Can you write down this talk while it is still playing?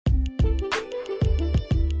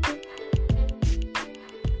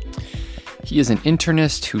He is an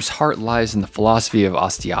internist whose heart lies in the philosophy of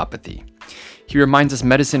osteopathy. He reminds us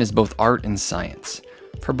medicine is both art and science.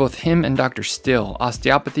 For both him and Dr. Still,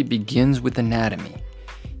 osteopathy begins with anatomy.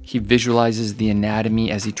 He visualizes the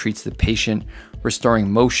anatomy as he treats the patient,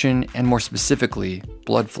 restoring motion and, more specifically,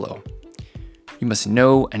 blood flow. You must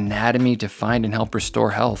know anatomy to find and help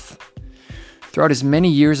restore health. Throughout his many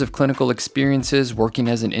years of clinical experiences working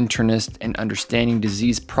as an internist and understanding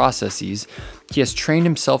disease processes, he has trained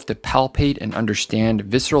himself to palpate and understand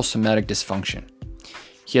visceral somatic dysfunction.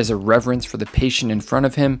 He has a reverence for the patient in front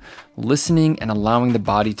of him, listening and allowing the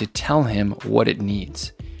body to tell him what it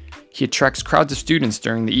needs. He attracts crowds of students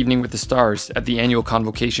during the Evening with the Stars at the annual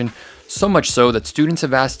convocation, so much so that students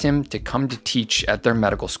have asked him to come to teach at their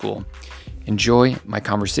medical school. Enjoy my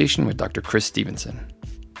conversation with Dr. Chris Stephenson.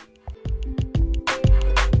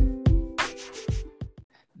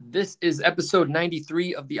 This is episode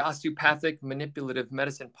 93 of the Osteopathic Manipulative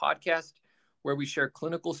Medicine podcast, where we share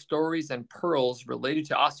clinical stories and pearls related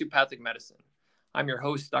to osteopathic medicine. I'm your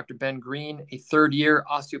host, Dr. Ben Green, a third-year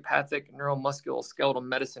osteopathic neuromusculoskeletal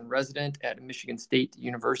medicine resident at Michigan State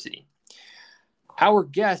University. Our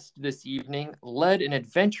guest this evening led an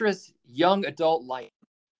adventurous young adult life.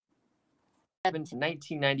 In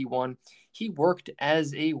 1991, he worked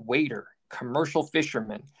as a waiter, commercial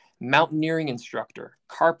fisherman, mountaineering instructor,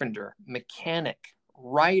 carpenter, mechanic,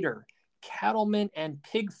 writer, cattleman, and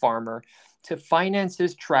pig farmer to finance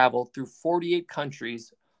his travel through 48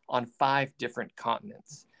 countries on 5 different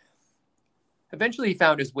continents. Eventually, he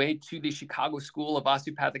found his way to the Chicago School of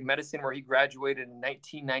Osteopathic Medicine, where he graduated in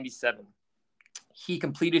 1997. He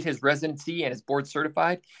completed his residency and is board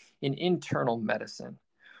certified in internal medicine.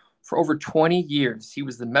 For over 20 years, he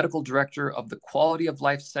was the medical director of the Quality of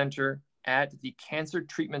Life Center at the Cancer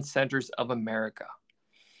Treatment Centers of America.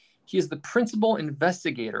 He is the principal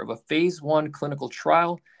investigator of a phase 1 clinical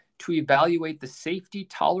trial to evaluate the safety,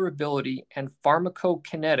 tolerability, and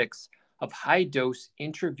pharmacokinetics of high-dose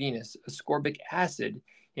intravenous ascorbic acid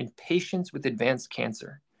in patients with advanced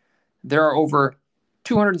cancer. There are over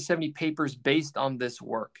 270 papers based on this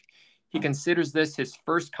work. He considers this his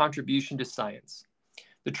first contribution to science.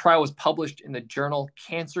 The trial was published in the journal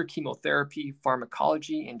Cancer Chemotherapy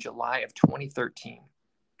Pharmacology in July of 2013.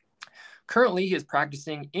 Currently, he is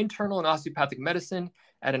practicing internal and osteopathic medicine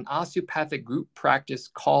at an osteopathic group practice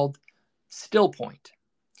called Still Point.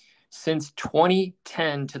 Since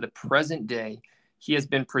 2010 to the present day, he has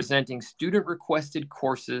been presenting student-requested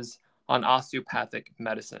courses on osteopathic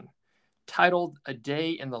medicine, titled A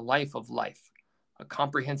Day in the Life of Life, a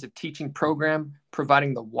comprehensive teaching program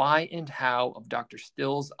providing the why and how of Dr.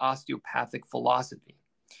 Still's osteopathic philosophy.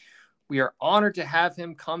 We are honored to have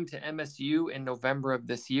him come to MSU in November of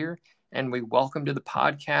this year, and we welcome to the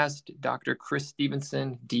podcast Dr. Chris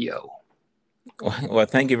Stephenson, DO. Well,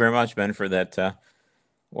 thank you very much, Ben, for that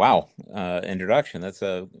introduction. That's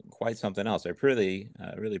quite something else. I really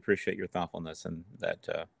appreciate your thoughtfulness and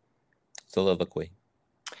that soliloquy.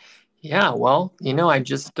 Yeah, well, I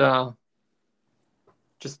just took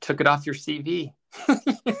it off your CV.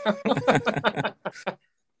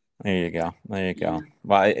 There you go.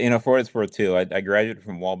 Well, for what it's worth too, I graduated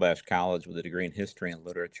from Wabash College with a degree in history and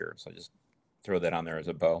literature. So I just throw that on there as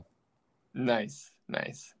a bow. Nice.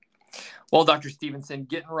 Well, Dr. Stephenson,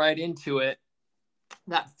 getting right into it.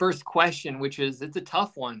 That first question, which is, it's a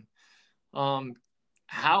tough one.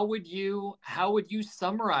 How would you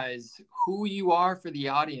summarize who you are for the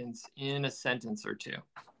audience in a sentence or two?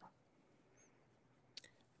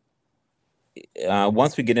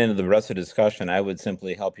 Once we get into the rest of the discussion, I would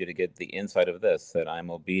simply help you to get the insight of this, that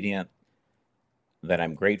I'm obedient, that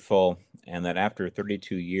I'm grateful, and that after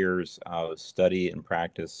 32 years of study and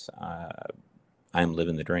practice, I'm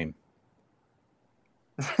living the dream.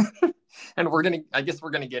 And I guess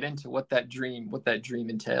we're gonna get into what that dream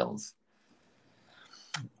entails.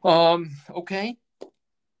 Okay.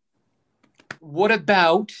 What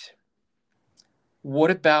about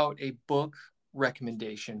a book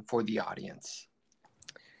recommendation for the audience?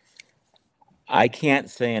 I can't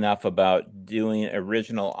say enough about doing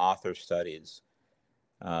original author studies.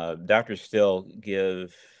 Dr. Still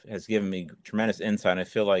has given me tremendous insight. I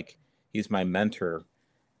feel like he's my mentor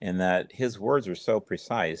in that his words are so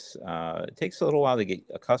precise. It takes a little while to get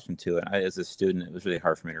accustomed to it. As a student, it was really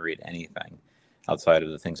hard for me to read anything outside of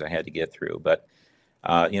the things I had to get through. But,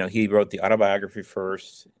 he wrote the autobiography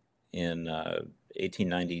first in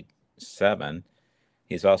 1897.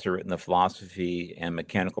 He's also written The Philosophy and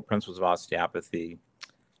Mechanical Principles of Osteopathy,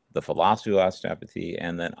 The Philosophy of Osteopathy,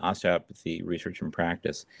 and then Osteopathy Research and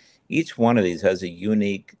Practice. Each one of these has a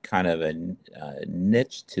unique kind of a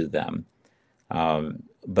niche to them.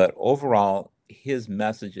 But overall, his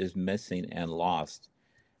message is missing and lost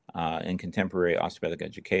in contemporary osteopathic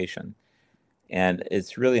education. And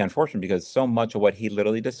it's really unfortunate because so much of what he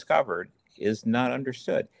literally discovered is not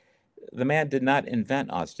understood. The man did not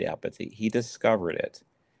invent osteopathy, he discovered it.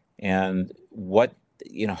 And what,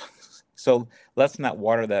 you know, so let's not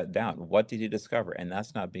water that down. What did he discover? And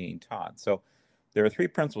that's not being taught. So there are three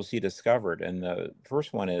principles he discovered. And the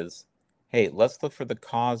first one is, hey, let's look for the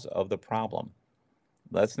cause of the problem.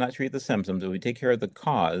 Let's not treat the symptoms. If we take care of the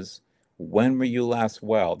cause, when were you last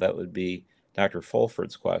well? That would be Dr.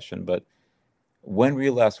 Fulford's question. But when were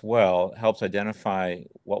you last well helps identify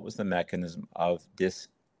what was the mechanism of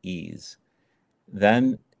dis-ease.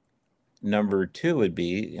 Then number two would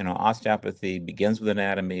be, you know, osteopathy begins with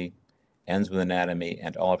anatomy, ends with anatomy,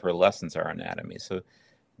 and all of her lessons are anatomy. So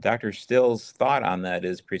Dr. Still's thought on that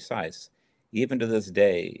is precise. Even to this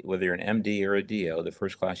day, whether you're an MD or a DO, the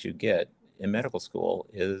first class you get in medical school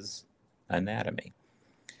is anatomy.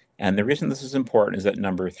 And the reason this is important is that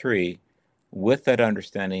number three, with that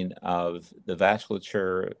understanding of the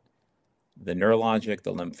vasculature, the neurologic,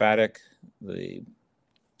 the lymphatic, the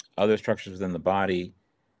other structures within the body,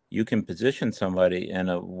 you can position somebody in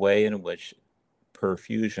a way in which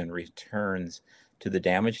perfusion returns to the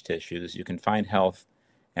damaged tissues. You can find health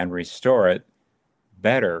and restore it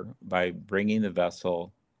better by bringing the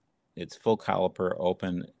vessel, its full caliper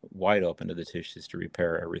open, wide open to the tissues to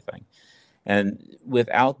repair everything. And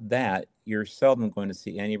without that, you're seldom going to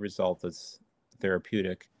see any result that's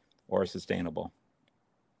therapeutic or sustainable.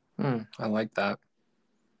 I like that.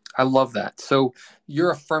 I love that. So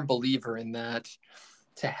you're a firm believer in that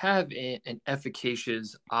to have an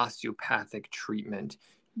efficacious osteopathic treatment,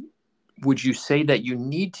 would you say that you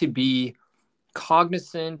need to be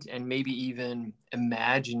cognizant and maybe even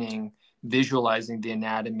imagining, visualizing the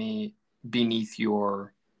anatomy beneath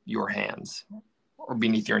your hands or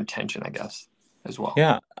beneath your intention, I guess, as well?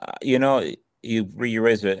 Yeah, you know, you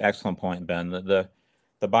raised an excellent point, Ben. The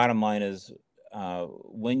bottom line is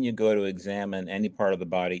when you go to examine any part of the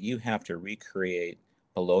body, you have to recreate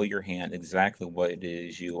below your hand exactly what it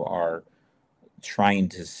is you are trying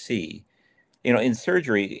to see. You know, in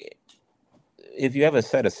surgery, if you have a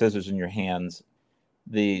set of scissors in your hands,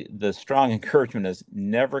 the strong encouragement is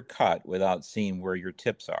never cut without seeing where your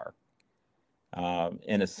tips are.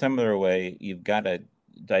 In a similar way, you've got to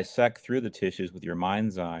dissect through the tissues with your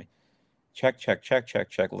mind's eye, check, check, check, check,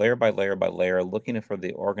 check, layer by layer by layer, looking for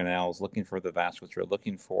the organelles, looking for the vasculature,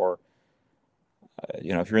 looking for,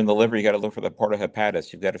 you know, if you're in the liver, you got to look for the porta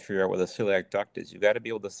hepatis. You've got to figure out where the celiac duct is. You've got to be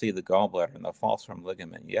able to see the gallbladder and the falciform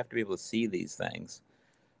ligament. You have to be able to see these things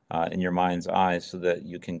in your mind's eye so that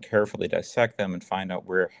you can carefully dissect them and find out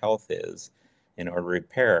where health is in order to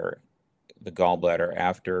repair the gallbladder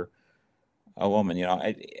after a woman. You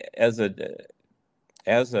know, as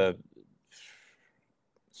a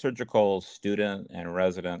surgical student and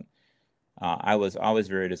resident, I was always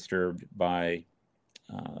very disturbed by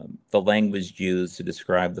the language used to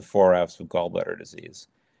describe the 4Fs of gallbladder disease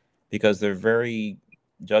because they're very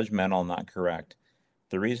judgmental, not correct.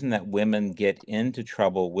 The reason that women get into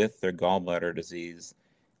trouble with their gallbladder disease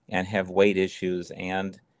and have weight issues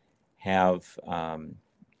and have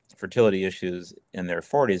fertility issues in their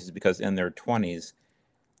 40s is because in their 20s,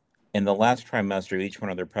 in the last trimester of each one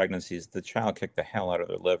of their pregnancies, the child kicked the hell out of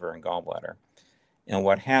their liver and gallbladder. And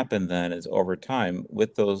what happened then is over time,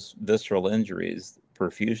 with those visceral injuries,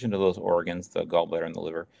 perfusion to those organs, the gallbladder and the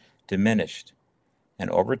liver, diminished. And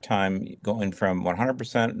over time, going from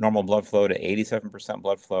 100% normal blood flow to 87%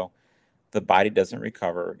 blood flow, the body doesn't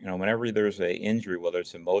recover. You know, whenever there's an injury, whether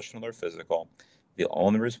it's emotional or physical, the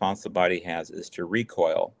only response the body has is to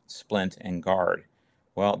recoil, splint, and guard.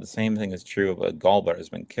 Well, the same thing is true of a gallbladder that's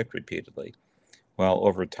been kicked repeatedly. Well,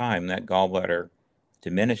 over time, that gallbladder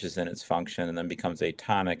diminishes in its function and then becomes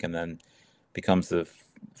atonic and then becomes the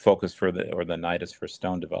focus for the nidus for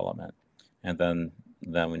stone development. And then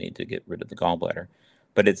we need to get rid of the gallbladder.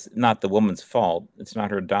 But it's not the woman's fault. It's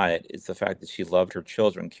not her diet. It's the fact that she loved her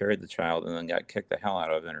children, carried the child, and then got kicked the hell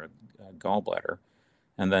out of in her gallbladder,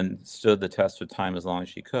 and then stood the test of time as long as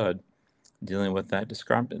she could, dealing with that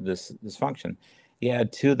dysfunction. You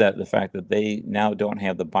add to that the fact that they now don't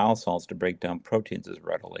have the bile salts to break down proteins as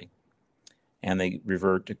readily, and they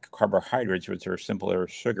revert to carbohydrates, which are simpler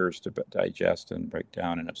sugars to digest and break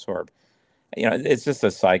down and absorb. You know, it's just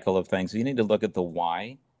a cycle of things. So you need to look at the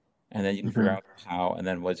why, and then you can figure out how, and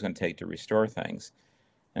then what it's going to take to restore things.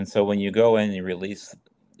 And so when you go in and you release,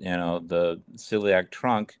 you know, the celiac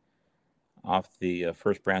trunk off the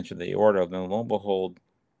first branch of the aorta, then lo and behold,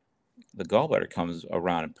 the gallbladder comes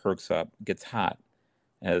around and perks up, gets hot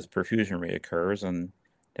as perfusion reoccurs, and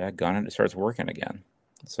daggone it, it starts working again.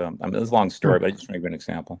 So I mean, it's a long story, but I just want to give you an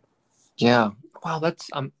example. Yeah. Wow,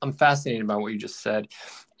 I'm fascinated by what you just said.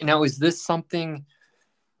 Now, is this something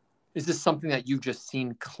that you've just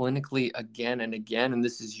seen clinically again and again, and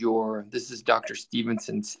this is Dr.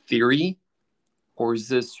 Stevenson's theory, or is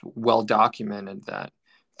this well documented that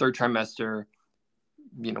third trimester,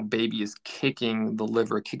 baby is kicking the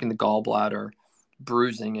liver, kicking the gallbladder,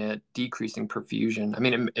 bruising it, decreasing perfusion? I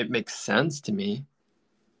mean, it makes sense to me.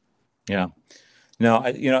 Yeah. No,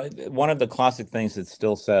 one of the classic things it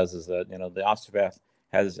still says is that, the osteopath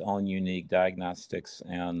has its own unique diagnostics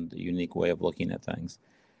and unique way of looking at things.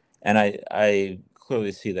 And I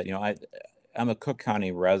clearly see that. I'm a Cook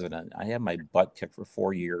County resident. I had my butt kicked for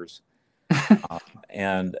 4 years.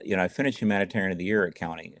 And, I finished humanitarian of the year at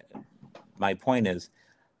county. My point is,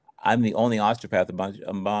 I'm the only osteopath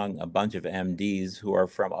among a bunch of MDs who are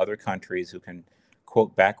from other countries who can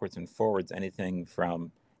quote backwards and forwards anything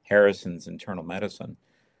from Harrison's internal medicine.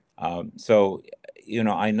 So,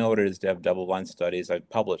 I know what it is to have double-blind studies. I've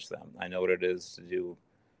published them. I know what it is to do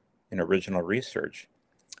an original research.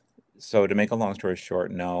 So to make a long story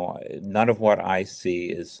short, no, none of what I see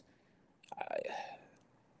is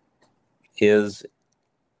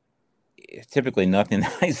typically nothing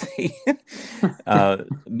that I see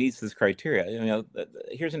meets this criteria.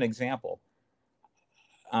 Here's an example.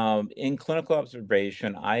 In clinical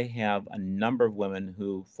observation, I have a number of women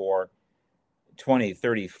who for 20,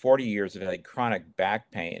 30, 40 years have had chronic back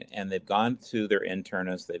pain, and they've gone to their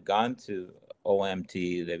internist, they've gone to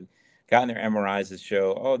OMT, they've gotten their MRIs that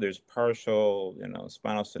show, oh, there's partial,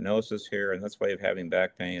 spinal stenosis here, and that's why you're having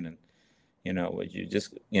back pain. And, would you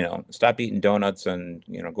just, stop eating donuts and,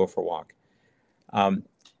 go for a walk.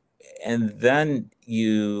 And then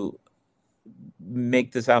you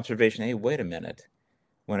make this observation, hey, wait a minute.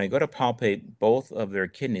 When I go to palpate both of their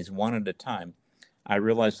kidneys one at a time, I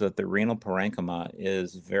realize that the renal parenchyma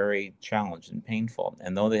is very challenged and painful.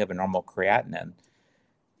 And though they have a normal creatinine,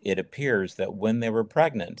 it appears that when they were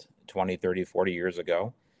pregnant 20, 30, 40 years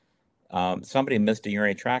ago, somebody missed a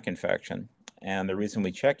urinary tract infection. And the reason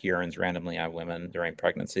we check urines randomly on women during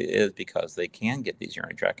pregnancy is because they can get these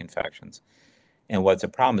urinary tract infections. And what's a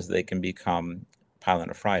problem is they can become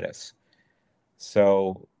pyelonephritis.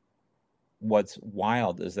 So what's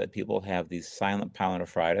wild is that people have these silent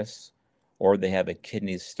pyelonephritis, or they have a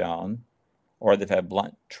kidney stone, or they've had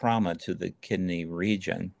blunt trauma to the kidney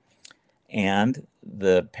region. And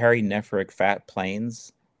the perinephric fat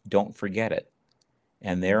planes don't forget it.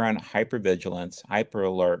 And they're on hypervigilance, hyper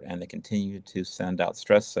alert, and they continue to send out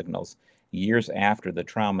stress signals years after the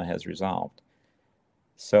trauma has resolved.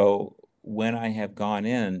 So when I have gone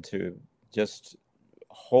in to just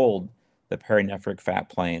hold the perinephric fat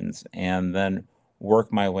planes and then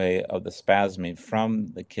work my way of the spasming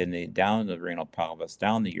from the kidney down the renal pelvis,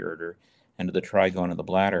 down the ureter, into the trigone of the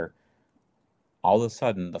bladder, all of a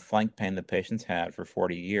sudden the flank pain the patient's had for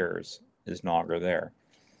 40 years is no longer there.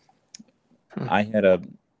 I had a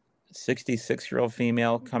 66-year-old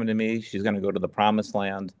female come to me. She's going to go to the promised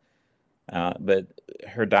land, but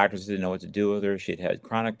her doctors didn't know what to do with her. She'd had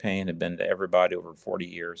chronic pain, had been to everybody over 40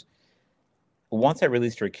 years. Once I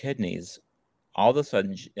released her kidneys, all of a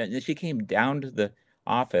sudden, she came down to the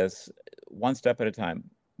office one step at a time.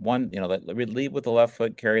 Lead with the left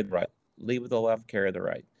foot, carry the right. Lead with the left, carry the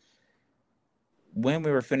right. When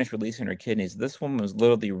we were finished releasing her kidneys, this woman was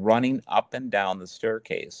literally running up and down the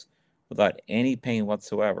staircase without any pain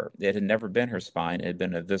whatsoever. It had never been her spine. It had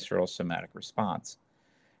been a visceral somatic response.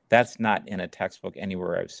 That's not in a textbook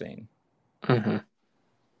anywhere I've seen. Mm-hmm.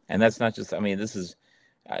 And that's not just,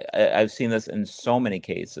 I've seen this in so many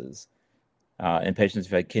cases. In patients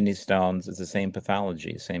who've had kidney stones, it's the same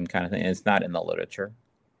pathology, same kind of thing. And it's not in the literature.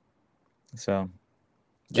 So,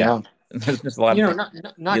 yeah. There's just a lot of things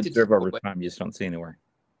not you to observe take over away. time, you just don't see anywhere.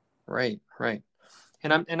 Right.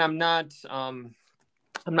 And I'm not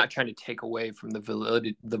trying to take away from the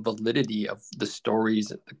validity of the stories,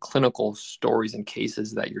 the clinical stories and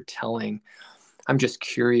cases that you're telling. I'm just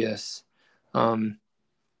curious, because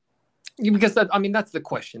that's the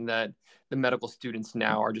question that the medical students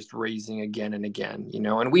now are just raising again and again,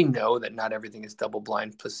 and we know that not everything is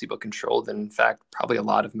double-blind, placebo-controlled, and in fact, probably a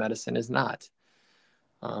lot of medicine is not.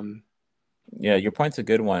 Yeah, your point's a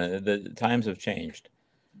good one. The times have changed.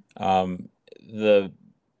 The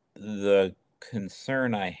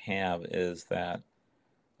concern I have is that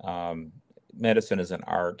medicine is an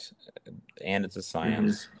art and it's a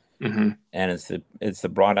science, Mm-hmm. and it's the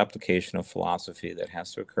broad application of philosophy that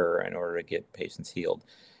has to occur in order to get patients healed.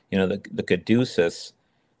 The caduceus,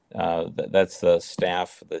 that's the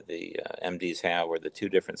staff that the MDs have, where the two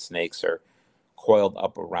different snakes are coiled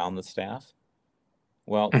up around the staff.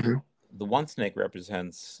 Well, Mm-hmm. the one snake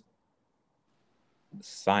represents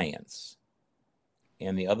science,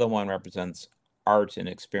 and the other one represents art and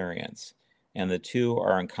experience. And the two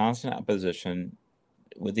are in constant opposition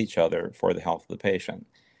with each other for the health of the patient.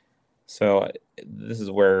 So this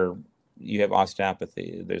is where you have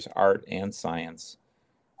osteopathy. There's art and science.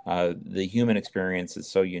 The human experience is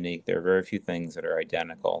so unique. There are very few things that are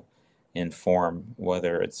identical in form,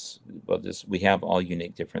 whether it's, well, just we have all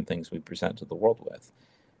unique different things we present to the world with.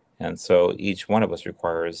 And so each one of us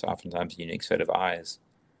requires oftentimes a unique set of eyes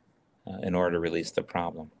in order to release the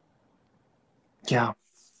problem. Yeah.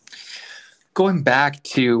 Going back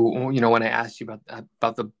to, when I asked you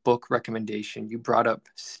about the book recommendation, you brought up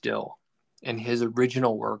Still and his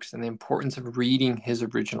original works and the importance of reading his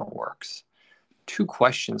original works. 2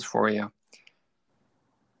 questions for you.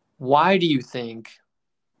 Why do you think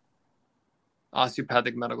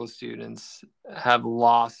osteopathic medical students have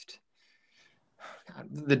lost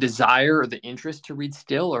the desire or the interest to read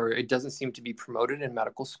Still, or it doesn't seem to be promoted in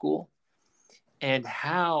medical school? And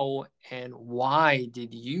how and why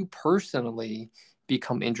did you personally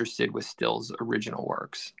become interested with Still's original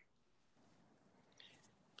works?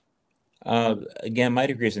 Again, my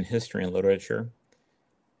degree is in history and literature,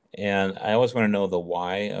 and I always want to know the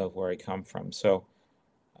why of where I come from. So,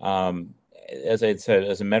 as I had said,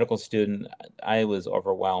 as a medical student, I was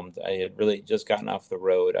overwhelmed. I had really just gotten off the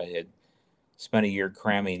road. I had spent a year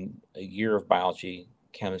cramming a year of biology,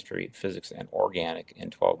 chemistry, physics, and organic in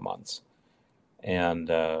 12 months. And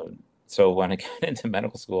so when I got into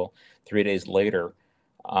medical school 3 days later,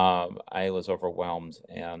 I was overwhelmed.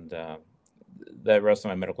 And the rest of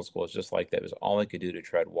my medical school was just like that. It was all I could do to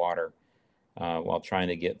tread water while trying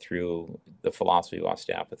to get through the philosophy of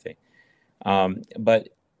osteopathy. But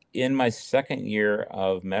in my second year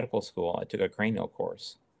of medical school, I took a cranial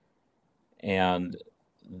course. And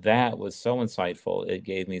that was so insightful. It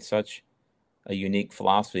gave me such a unique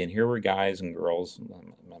philosophy. And here were guys and girls,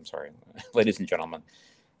 I'm sorry, ladies and gentlemen,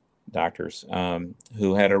 doctors,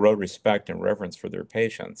 who had a real respect and reverence for their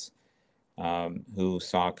patients, who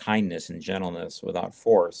saw kindness and gentleness without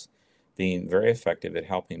force being very effective at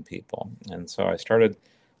helping people. And so I started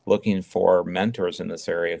looking for mentors in this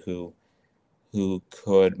area who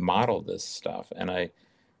could model this stuff. And I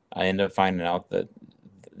ended up finding out that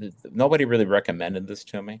nobody really recommended this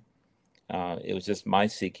to me. It was just my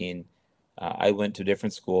seeking. I went to a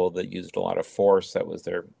different school that used a lot of force. That was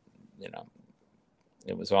their,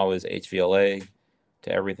 it was always HVLA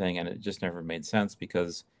to everything, and it just never made sense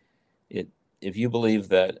because if you believe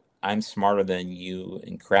that I'm smarter than you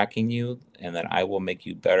in cracking you and that I will make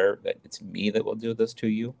you better, that it's me that will do this to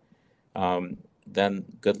you, then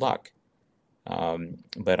good luck.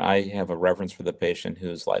 But I have a reverence for the patient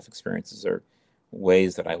whose life experiences are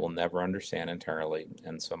ways that I will never understand entirely.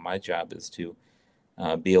 And so my job is to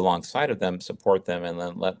be alongside of them, support them, and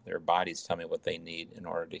then let their bodies tell me what they need in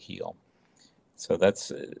order to heal. So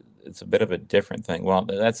it's a bit of a different thing. Well,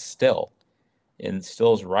 that's Still. In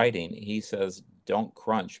Still's writing, he says, don't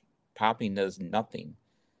crunch. Popping does nothing.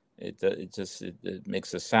 It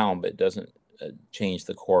makes a sound, but it doesn't change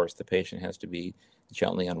the course. The patient has to be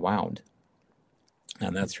gently unwound.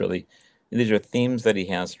 And that's really, these are themes that he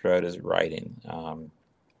has throughout his writing.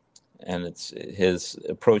 And his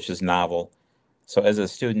approach is novel. So as a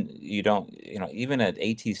student, you don't, even at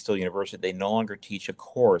AT Still University, they no longer teach a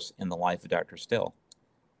course in the life of Dr. Still.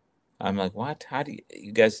 I'm like, what? How do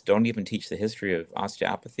you guys don't even teach the history of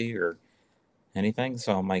osteopathy or anything?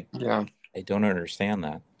 So I'm like, Yeah. I don't understand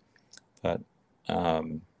that. But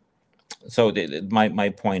so my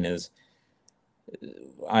point is,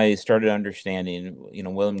 I started understanding,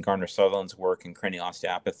 William Garner Sutherland's work in cranial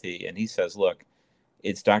osteopathy, and he says, look,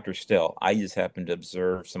 it's Dr. Still. I just happen to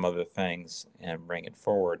observe some other things and bring it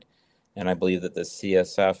forward. And I believe that the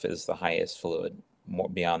CSF is the highest fluid, more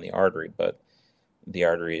beyond the artery, but the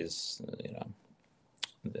artery is,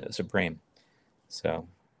 the supreme. So.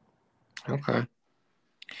 Okay.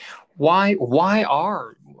 Why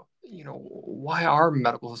are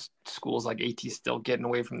medical schools like AT Still getting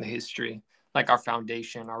away from the history, like our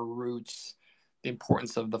foundation, our roots, the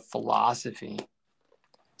importance of the philosophy?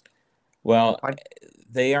 Well,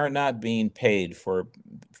 they are not being paid for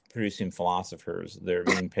producing philosophers. They're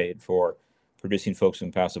being paid for producing folks who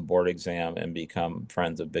can pass a board exam and become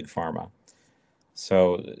friends of big pharma.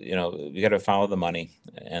 So, you got to follow the money,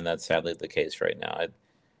 and that's sadly the case right now.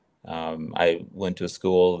 I went to a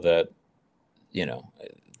school that,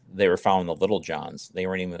 they were following the Little Johns. They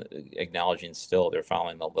weren't even acknowledging Still. They're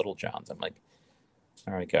following the Little Johns. I'm like,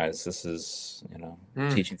 all right, guys, this is,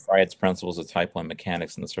 teaching Fried's principles of type 1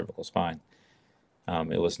 mechanics in the cervical spine.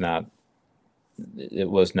 It was not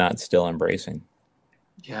Still embracing.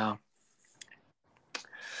 Yeah.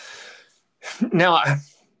 Now,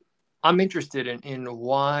 I'm interested in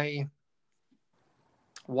why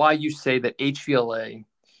you say that HVLA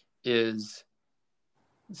is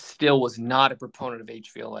still was not a proponent of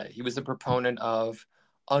HVLA. He was a proponent of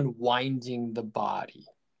unwinding the body,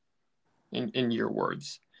 in your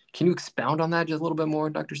words. Can you expound on that just a little bit more,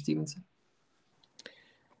 Dr. Stephenson?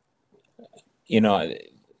 You know,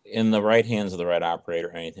 in the right hands of the right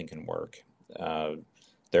operator, anything can work.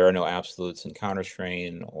 There are no absolutes in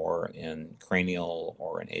counterstrain or in cranial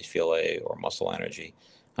or in HVLA or muscle energy.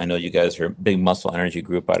 I know you guys are a big muscle energy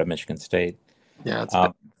group out of Michigan State. Yeah, it's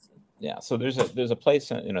Yeah, so there's a place,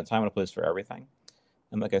 time and a place for everything.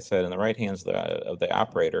 And like I said, in the right hands of the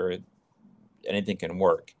operator, anything can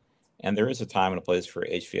work. And there is a time and a place for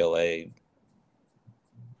HVLA,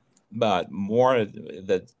 but more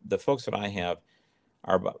the folks that I have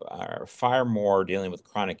are far more dealing with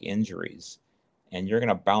chronic injuries, and you're going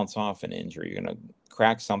to bounce off an injury. You're going to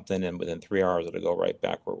crack something, and within 3 hours it'll go right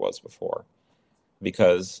back where it was before,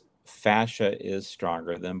 because fascia is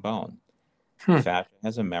stronger than bone. Fascia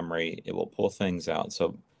has a memory; it will pull things out.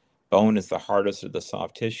 So, bone is the hardest of the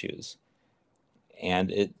soft tissues,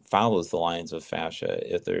 and it follows the lines of fascia.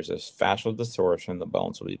 If there's a fascial distortion, the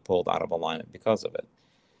bones will be pulled out of alignment because of it.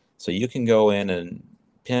 So you can go in and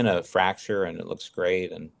pin a fracture and it looks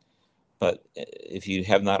great, but if you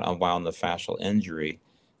have not unwound the fascial injury,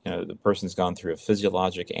 the person's gone through a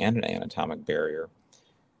physiologic and an anatomic barrier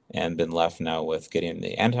and been left now with getting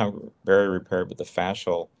the anatomic barrier repaired, but the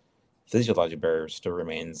fascial physiologic barrier still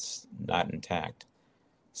remains not intact.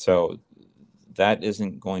 So that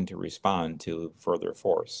isn't going to respond to further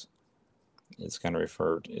force. It's going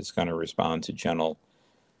to respond to gentle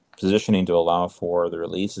positioning to allow for the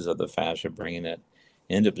releases of the fascia, bringing it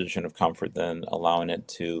into a position of comfort, then allowing it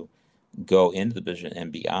to go into the position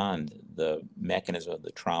and beyond the mechanism of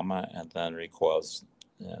the trauma, and then recoils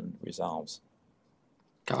and resolves.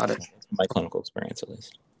 Got it. That's my clinical experience, at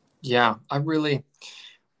least. Yeah, I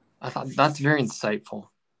thought that's very insightful.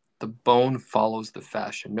 The bone follows the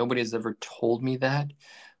fascia. Nobody has ever told me that,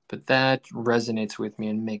 but that resonates with me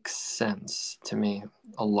and makes sense to me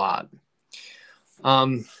a lot.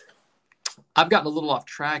 I've gotten a little off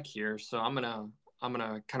track here, so I'm gonna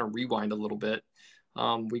kind of rewind a little bit.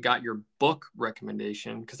 We got your book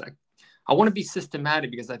recommendation because I want to be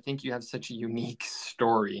systematic because I think you have such a unique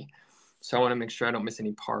story. So I want to make sure I don't miss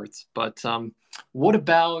any parts. But what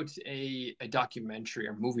about a documentary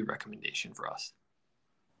or movie recommendation for us?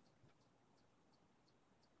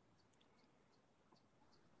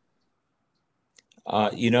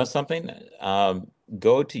 Something?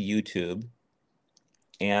 Go to YouTube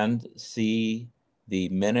and see the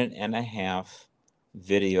 1.5-minute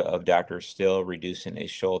video of Dr. Still reducing a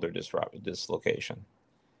shoulder dislocation.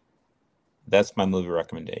 That's my movie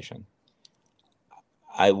recommendation.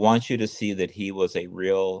 I want you to see that he was a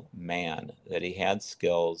real man, that he had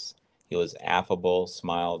skills, he was affable,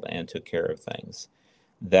 smiled, and took care of things.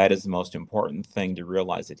 That is the most important thing, to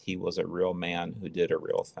realize that he was a real man who did a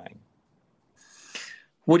real thing.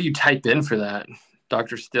 What do you type in for that?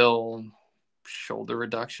 Dr. Still shoulder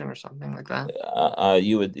reduction or something like that?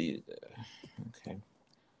 You would, okay.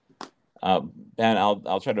 Ben,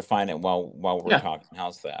 I'll try to find it while we're talking.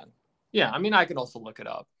 How's that? Yeah, I mean, I can also look it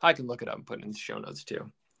up. I can look it up and put it in the show notes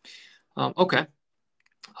too. Okay.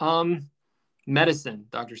 Medicine,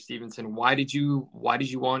 Dr. Stephenson. Why did you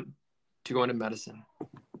want to go into medicine?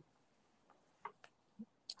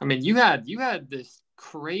 I mean, you had this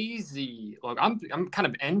crazy, like, I'm kind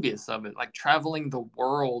of envious of it, like traveling the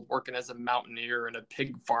world, working as a mountaineer and a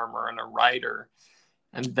pig farmer and a writer,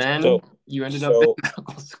 and then you ended up in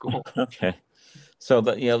medical school. Okay. So,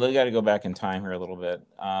 they got to go back in time here a little bit.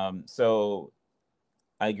 So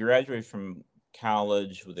I graduated from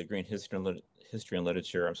college with a degree in history and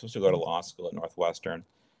literature. I'm supposed to go to law school at Northwestern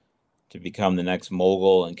to become the next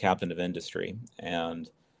mogul and captain of industry. And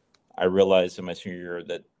I realized in my senior year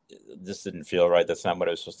that this didn't feel right. That's not what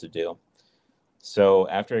I was supposed to do. So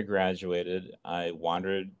after I graduated, I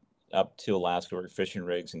wandered up to Alaska, worked fishing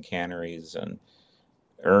rigs and canneries, and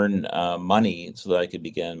earn money so that I could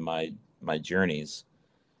begin my journeys.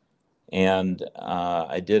 And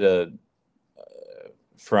I did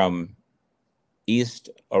from east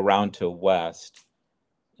around to west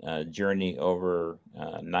journey over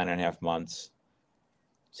 9.5 months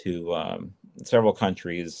to several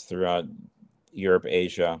countries throughout Europe,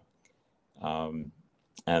 Asia, and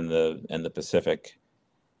the Pacific.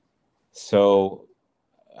 So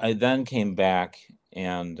I then came back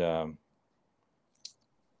and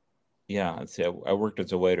let's see, I worked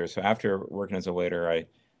as a waiter. So after working as a waiter, I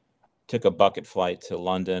took a bucket flight to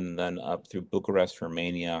London, then up through Bucharest,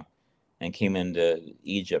 Romania, and came into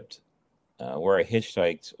Egypt where I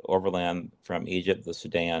hitchhiked overland from Egypt, the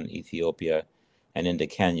Sudan, Ethiopia, and into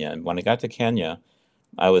Kenya. And when I got to Kenya,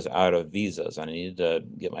 I was out of visas and I needed to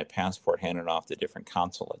get my passport handed off to different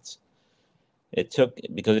consulates. It took,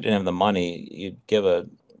 because I didn't have the money, you give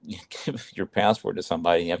your passport to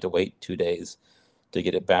somebody and you have to wait 2 days to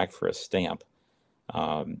get it back for a stamp.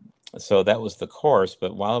 Um, so that was the course.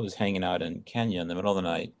 But while I was hanging out in Kenya in the middle of the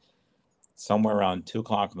night, somewhere around 2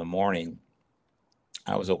 o'clock in the morning,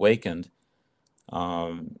 I was awakened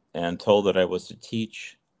and told that I was to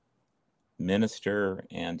teach, minister,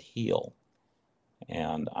 and heal.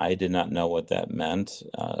 And I did not know what that meant.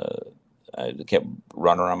 I kept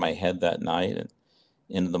running around my head that night and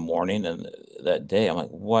into the morning. And that day, I'm like,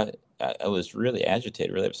 what? I was really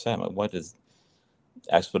agitated, really upset. I'm like, what does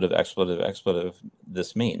expletive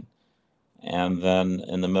this mean? And then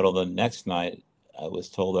in the middle of the next night, I was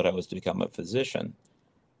told that I was to become a physician.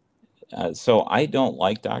 So I don't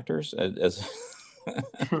like doctors as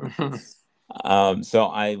so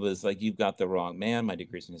I was like, you've got the wrong man. My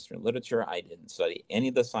degree's in history and literature. I didn't study any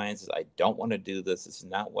of the sciences. I don't want to do this. This is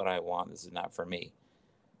not what I want. This is not for me.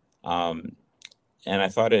 And I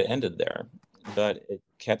thought it ended there, but it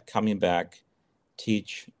kept coming back,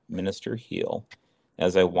 teach, minister, heal,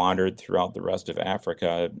 as I wandered throughout the rest of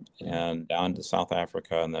Africa and down to South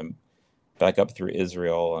Africa and then back up through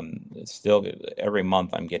Israel. And it's still, every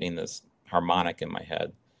month I'm getting this harmonic in my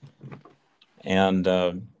head. And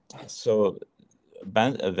so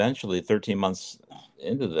eventually 13 months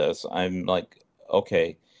into this, I'm like,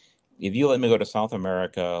 okay, if you let me go to South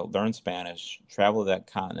America, learn Spanish, travel to that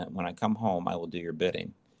continent, when I come home, I will do your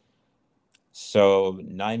bidding. So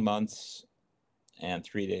 9 months and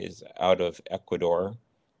 3 days out of Ecuador,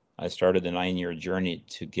 I started the 9-year journey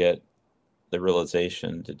to get the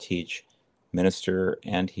realization to teach, minister,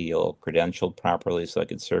 and heal, credentialed properly so I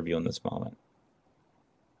could serve you in this moment.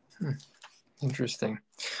 Interesting.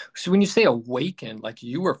 So when you say awakened, like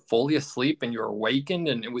you were fully asleep and you're awakened,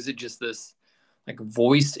 and was it just this like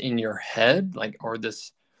voice in your head, like, or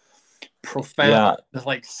this profound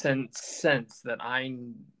like sense that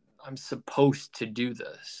I'm supposed to do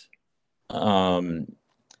this? I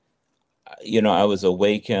was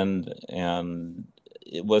awakened, and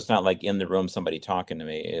it was not like in the room somebody talking to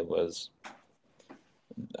me.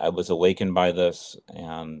 I was awakened by this,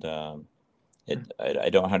 and I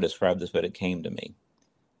don't know how to describe this, but it came to me.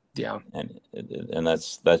 Yeah. And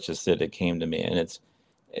that's just it. It came to me, and it's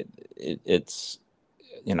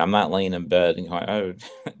I'm not laying in bed.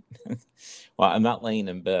 Well, I'm not laying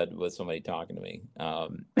in bed with somebody talking to me.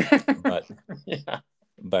 But yeah.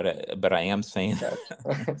 But I am saying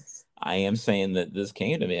I am saying that this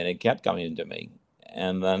came to me, and it kept coming to me,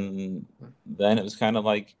 and then it was kind of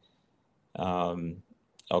like,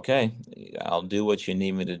 okay, I'll do what you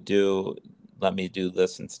need me to do. Let me do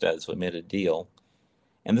this instead. So we made a deal.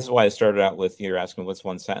 And this is why I started out with, you're asking what's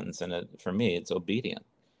one sentence, and for me, it's obedient.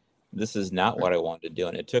 This is not what I wanted to do.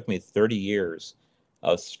 And it took me 30 years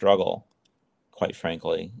of struggle, quite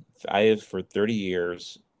frankly. I have, for 30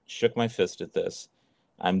 years, shook my fist at this.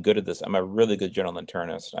 I'm good at this. I'm a really good general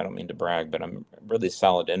internist. I don't mean to brag, but I'm a really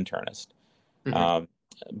solid internist. Mm-hmm.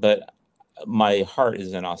 But my heart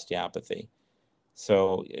is in osteopathy.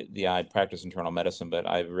 So yeah, I practice internal medicine, but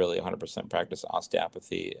I really 100% practice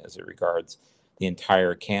osteopathy as it regards the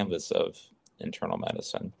entire canvas of internal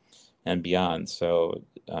medicine and beyond. So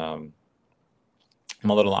I'm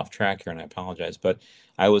a little off track here, and I apologize, but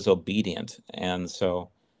I was obedient. And so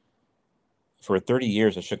for 30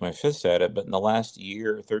 years, I shook my fist at it. But in the last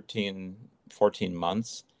year, 13, 14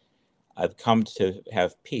 months, I've come to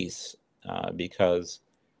have peace because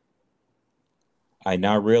I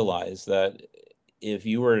now realize that if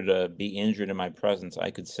you were to be injured in my presence,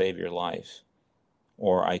 I could save your life,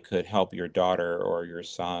 or I could help your daughter or your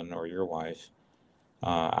son or your wife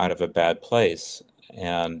out of a bad place.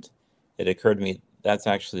 And it occurred to me, that's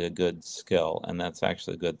actually a good skill, and that's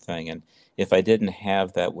actually a good thing. And if I didn't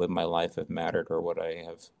have that, would my life have mattered, or would I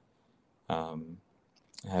have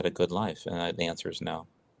had a good life? And the answer is no.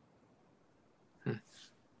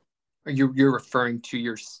 You're referring to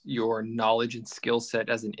your knowledge and skill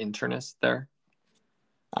set as an internist there?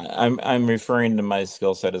 I'm referring to my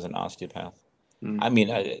skill set as an osteopath. I mean,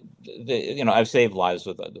 I've saved lives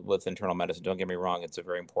with internal medicine. Don't get me wrong; it's a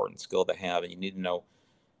very important skill to have, and you need to know,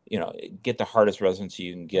 get the hardest residency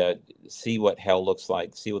you can get, see what hell looks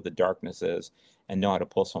like, see what the darkness is, and know how to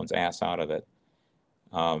pull someone's ass out of it.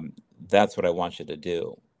 That's what I want you to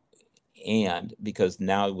do, and because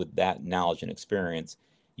now with that knowledge and experience,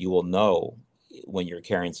 you will know when you're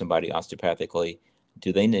carrying somebody osteopathically,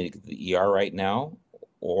 do they need the ER right now,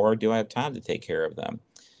 or do I have time to take care of them?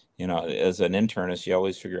 as an internist, you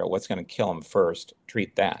always figure out what's going to kill them first,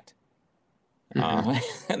 treat that.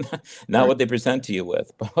 Mm-hmm. Not Right. what they present to you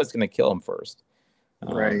with, but what's going to kill them first.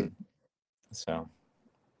 Right. So.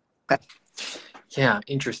 Yeah,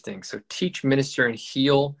 interesting. So teach, minister, and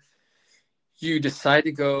heal. You decide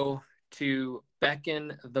to go to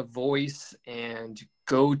beckon the voice and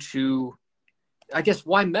go to, I guess,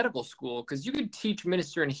 why medical school? Because you could teach,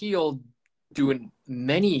 minister, and heal doing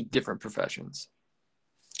many different professions.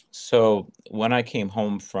 So when I came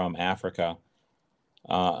home from Africa,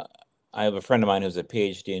 I have a friend of mine who's a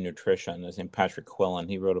PhD in nutrition. His name is Patrick Quillen.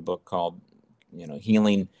 He wrote a book called,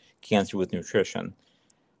 Healing Cancer with Nutrition.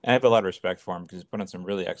 And I have a lot of respect for him because he's put on some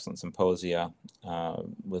really excellent symposia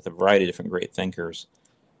with a variety of different great thinkers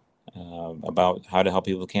about how to help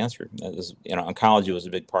people with cancer. Oncology was a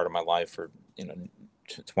big part of my life for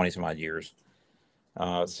 20 some odd years.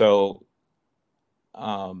 So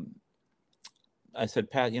I said,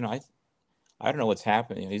 Pat, I don't know what's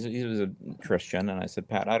happening. He was a Christian, and I said,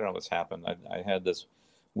 Pat, I don't know what's happened. I had this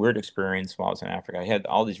weird experience while I was in Africa. I had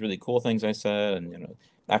all these really cool things I said, and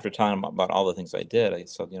after telling him about all the things I did, I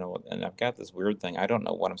said, and I've got this weird thing. I don't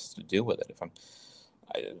know what I'm supposed to do with it.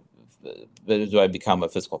 Do I become a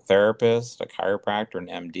physical therapist, a chiropractor, an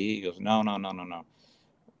MD? He goes, no, no, no, no, no.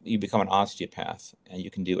 You become an osteopath, and you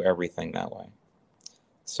can do everything that way.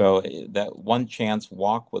 So that one chance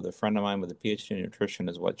walk with a friend of mine with a PhD in nutrition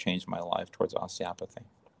is what changed my life towards osteopathy.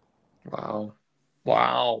 Wow.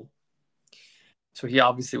 Wow. So he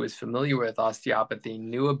obviously was familiar with osteopathy,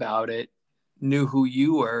 knew about it, knew who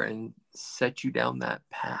you were, and set you down that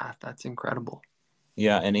path. That's incredible.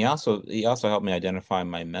 Yeah, and he also helped me identify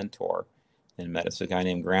my mentor in medicine, a guy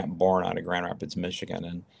named Grant Bourne out of Grand Rapids, Michigan,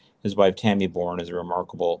 and his wife Tammy Bourne is a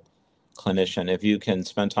remarkable clinician. If you can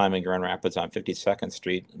spend time in Grand Rapids on 52nd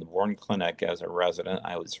Street, the Bourne Clinic as a resident,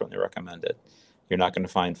 I would certainly recommend it. You're not going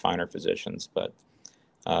to find finer physicians, but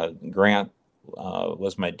Grant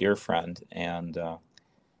was my dear friend, and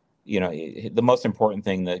the most important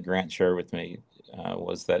thing that Grant shared with me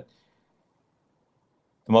was that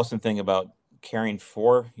the most important thing about caring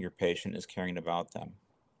for your patient is caring about them,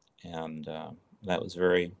 and that was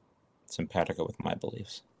very simpatico with my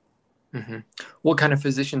beliefs. Mm-hmm. What kind of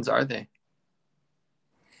physicians are they?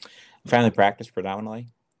 Family practice predominantly.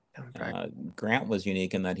 Practice. Grant was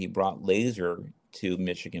unique in that he brought laser to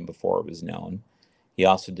Michigan before it was known. He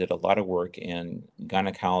also did a lot of work in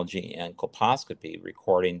gynecology and colposcopy,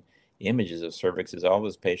 recording images of cervixes. All of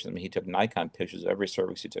his patients, I mean, he took Nikon pictures of every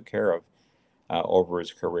cervix he took care of over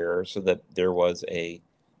his career, so that there was a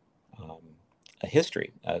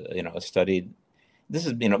history, a studied. This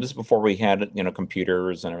is before we had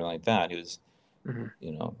computers and everything like that. He was,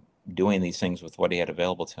 doing these things with what he had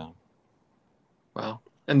available to him. Wow,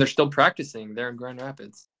 and they're still practicing there in Grand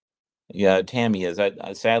Rapids. Yeah, Tammy is.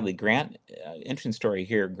 Sadly, Grant. Interesting story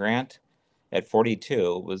here. Grant, at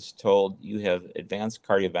 42, was told you have advanced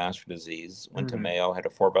cardiovascular disease. Went to Mayo, had a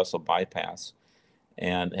 4-vessel bypass,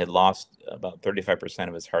 and had lost about 35%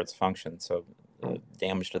 of his heart's function, so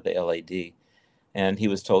damage to the LAD. And he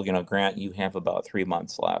was told, Grant, you have about 3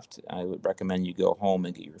 months left. I would recommend you go home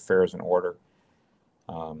and get your affairs in order.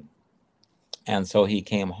 And so he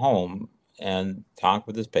came home and talked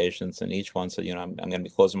with his patients, and each one said, I'm going to be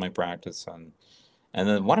closing my practice. And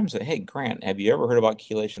then one of them said, hey, Grant, have you ever heard about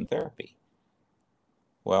chelation therapy?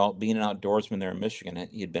 Well, being an outdoorsman there in Michigan,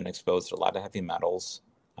 he'd been exposed to a lot of heavy metals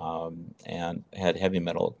and had heavy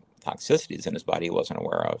metal toxicities in his body he wasn't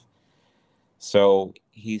aware of. So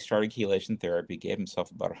he started chelation therapy, gave himself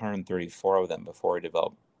about 134 of them before he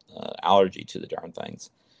developed allergy to the darn things.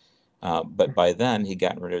 But by then, he'd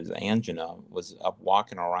gotten rid of his angina, was up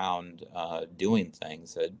walking around doing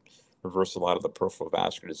things that reversed a lot of the peripheral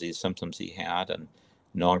vascular disease symptoms he had, and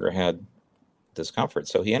no longer had discomfort.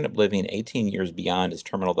 So he ended up living 18 years beyond his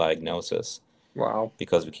terminal diagnosis. Wow.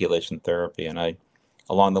 Because of chelation therapy. And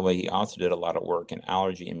along the way, he also did a lot of work in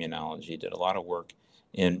allergy immunology, did a lot of work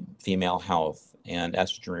in female health and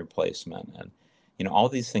estrogen replacement. And, all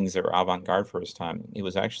these things that were avant-garde for his time. He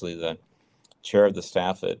was actually the chair of the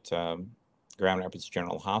staff at Grand Rapids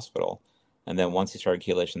General Hospital. And then once he started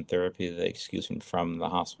chelation therapy, they excused him from the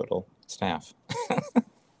hospital staff.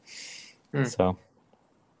 So.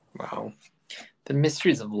 Wow. The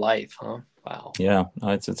mysteries of life, huh? Wow. Yeah,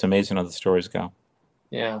 it's amazing how the stories go.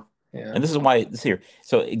 Yeah, yeah. And this is why it's here.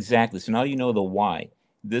 So exactly. So now you know the why.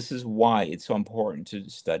 This is why it's so important to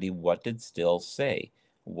study what did Still say?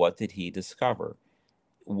 What did he discover?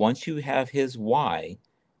 Once you have his why,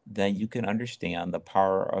 then you can understand the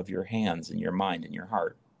power of your hands and your mind and your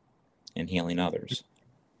heart in healing others.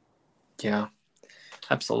 Yeah,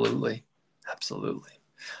 absolutely. Absolutely.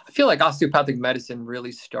 I feel like osteopathic medicine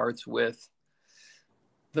really starts with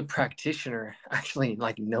the practitioner actually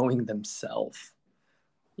like knowing themselves,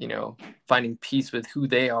 finding peace with who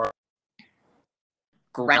they are,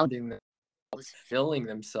 grounding themselves, filling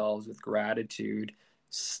themselves with gratitude,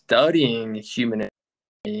 studying human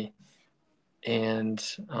anatomy,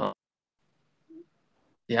 and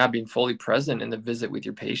being fully present in the visit with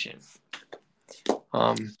your patient.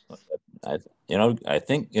 I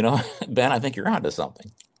think, Ben, I think you're onto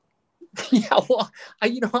something. Yeah, well,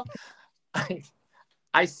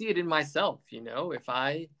 I see it in myself. If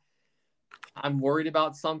I'm worried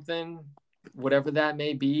about something, whatever that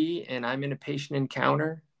may be, and I'm in a patient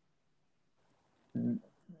encounter,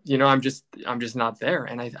 I'm just not there.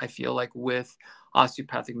 And I feel like with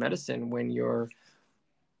osteopathic medicine, when you're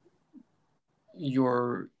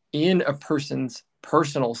in a person's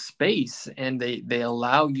personal space and they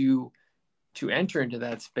allow you to enter into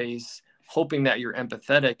that space, hoping that you're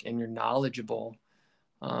empathetic and you're knowledgeable.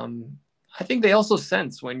 I think they also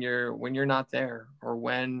sense when you're not there, or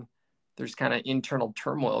when there's kind of internal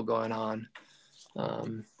turmoil going on.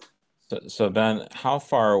 So Ben, how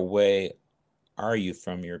far away are you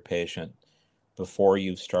from your patient before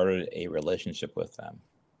you've started a relationship with them?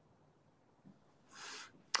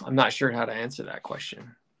 I'm not sure how to answer that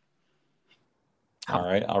question. All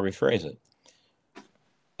right, I'll rephrase it.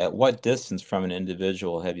 At what distance from an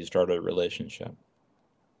individual have you started a relationship?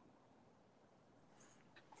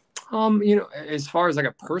 As far as like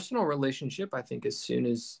a personal relationship, I think as soon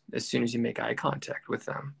as you make eye contact with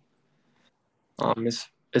them.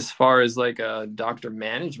 As far as like a doctor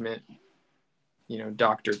management,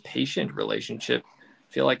 doctor patient relationship,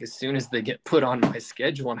 I feel like as soon as they get put on my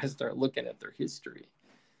schedule and I start looking at their history.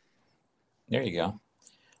 There you go.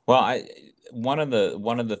 Well, one of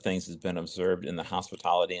the things that's been observed in the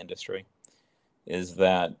hospitality industry is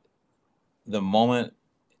that the moment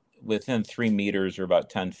within 3 meters or about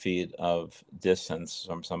 10 feet of distance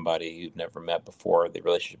from somebody you've never met before, the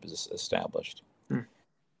relationship is established.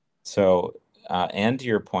 So, and to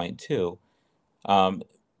your point too,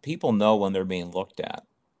 people know when they're being looked at.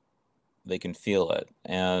 They can feel it.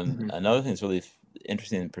 And another thing that's really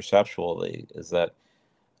interesting and perceptually is that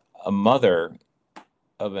a mother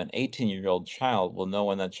of an 18-year-old child will know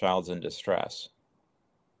when that child's in distress,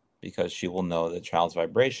 because she will know the child's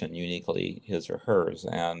vibration, uniquely his or hers.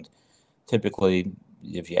 And typically,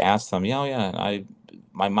 if you ask them,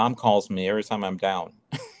 my mom calls me every time I'm down,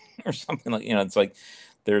 or something like, it's like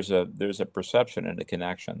there's a perception and a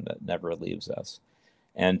connection that never leaves us.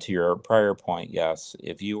 And to your prior point, yes,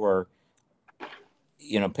 if you are,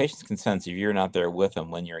 patients can sense if you're not there with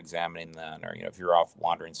them when you're examining them, or if you're off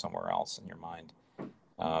wandering somewhere else in your mind.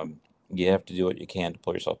 You have to do what you can to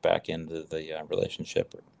pull yourself back into the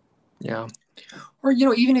relationship. Yeah. Or,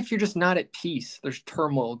 even if you're just not at peace, there's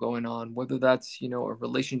turmoil going on, whether that's, a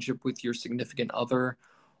relationship with your significant other,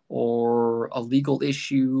 or a legal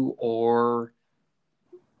issue, or,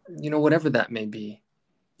 whatever that may be.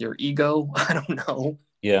 Your ego, I don't know.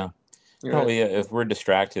 Yeah. If we're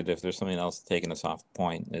distracted, if there's something else taking us off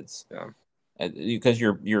point, it's because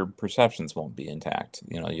your perceptions won't be intact.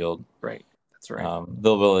 You'll right. That's right.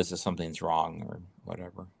 They'll realize that something's wrong or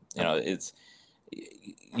whatever.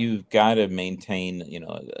 You've got to maintain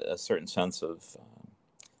a certain sense of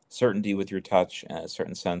certainty with your touch, and a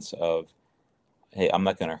certain sense of, hey, I'm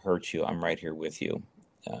not going to hurt you. I'm right here with you,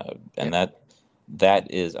 and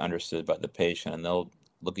that is understood by the patient, and they'll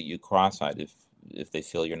look at you cross-eyed if they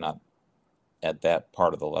feel you're not at that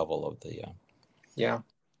part of the level of the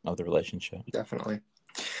of the relationship. Definitely.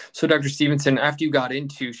 So, Dr. Stephenson, after you got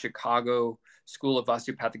into Chicago School of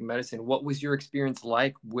Osteopathic Medicine, what was your experience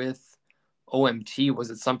like with OMT?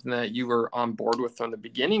 Was it something that you were on board with from the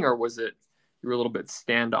beginning, or was it you were a little bit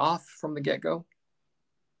standoff from the get-go?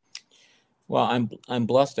 Well, I'm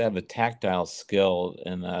blessed to have a tactile skill,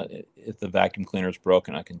 and if the vacuum cleaner is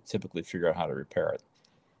broken, I can typically figure out how to repair it.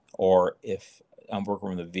 Or if I'm working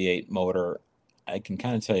with a V8 motor, I can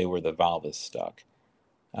kind of tell you where the valve is stuck.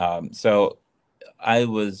 So I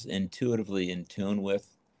was intuitively in tune with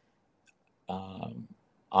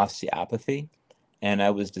osteopathy, and I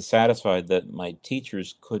was dissatisfied that my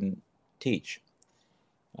teachers couldn't teach.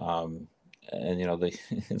 And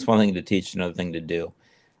it's one thing to teach, another thing to do.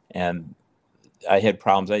 And I had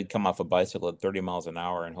problems. I'd come off a bicycle at 30 miles an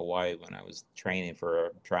hour in Hawaii when I was training for a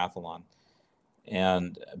triathlon,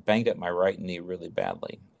 and banged up my right knee really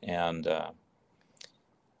badly. And I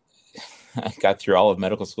got through all of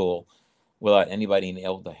medical school without anybody being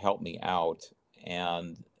able to help me out.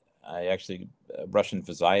 And I actually, a Russian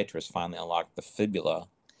physiatrist finally unlocked the fibula,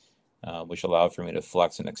 which allowed for me to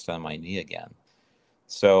flex and extend my knee again.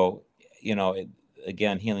 So,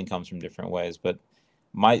 again, healing comes from different ways. But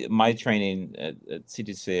my training at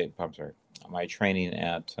CTC, I'm sorry, my training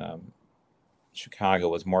at Chicago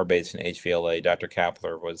was more based in HVLA. Dr.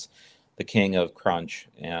 Kapler was the king of crunch,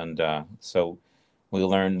 and so we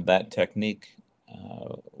learned that technique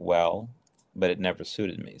well, but it never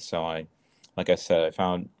suited me. So like I said, I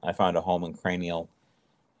found a home in cranial,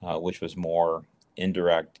 which was more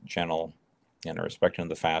indirect, gentle, and respecting of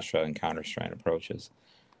the fascia and counter strain approaches.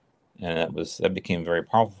 And that became very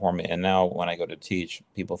powerful for me. And now when I go to teach,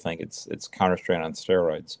 people think it's counter strain on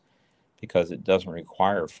steroids, because it doesn't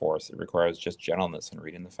require force. It requires just gentleness and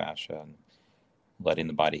reading the fascia and letting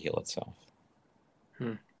the body heal itself.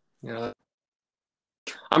 Yeah,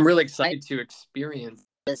 I'm really excited to experience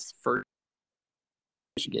this for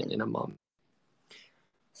Michigan in a month.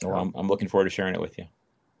 So well, I'm looking forward to sharing it with you.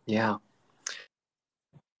 Yeah.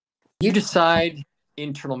 You decide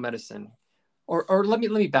internal medicine, or let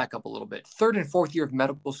me back up a little bit. 3rd and 4th year of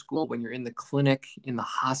medical school, when you're in the clinic, in the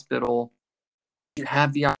hospital, you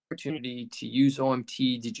have the opportunity to use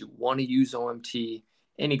OMT. Did you want to use OMT?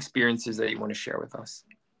 Any experiences that you want to share with us?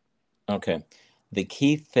 Okay. The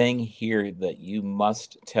key thing here that you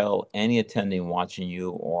must tell any attending watching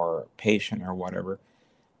you or patient or whatever,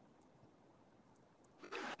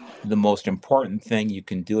 the most important thing you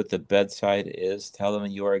can do at the bedside is tell them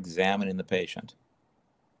you are examining the patient.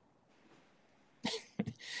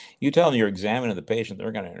 You tell them you're examining the patient,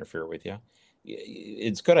 they're going to interfere with you.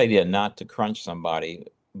 It's a good idea not to crunch somebody,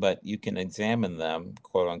 but you can examine them,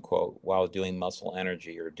 quote unquote, while doing muscle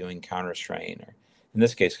energy or doing counter strain. Or in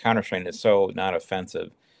this case, counter strain is so not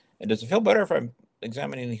offensive. And does it feel better if I'm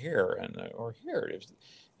examining here or here?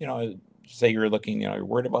 Say you're looking, you're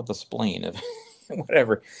worried about the spleen,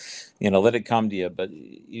 whatever, let it come to you. But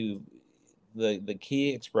the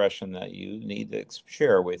key expression that you need to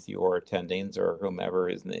share with your attendings or whomever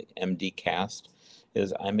is in the MD cast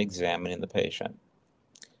is, I'm examining the patient.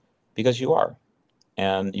 Because you are.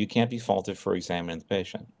 And you can't be faulted for examining the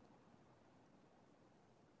patient.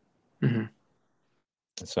 Mm-hmm.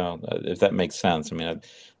 So if that makes sense, I mean,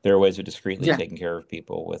 there are ways of discreetly taking care of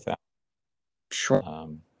people without,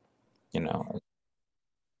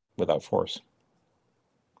 without force.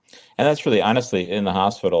 And that's really, honestly, in the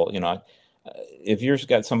hospital, if you've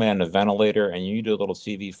got somebody on a ventilator and you do a little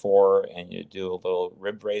CV4 and you do a little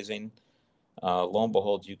rib raising, lo and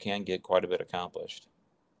behold, you can get quite a bit accomplished.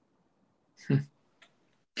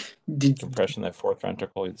 Compression of that fourth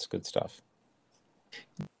ventricle, it's good stuff.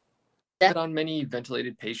 That on many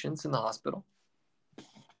ventilated patients in the hospital?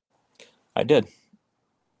 I did.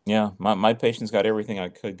 Yeah, my patients got everything I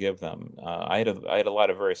could give them. I had a lot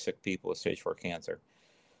of very sick people with stage 4 cancer,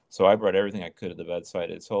 so I brought everything I could to the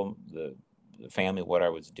bedside. I told the family what I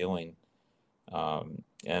was doing, and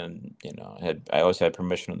I always had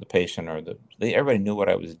permission of the patient or everybody knew what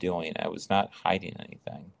I was doing. I was not hiding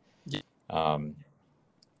anything.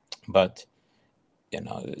 But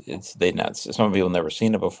some people never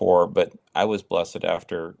seen it before, but I was blessed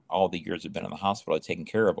after all the years I've been in the hospital. I'd taken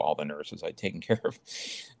care of all the nurses. I'd taken care of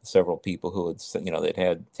several people who they'd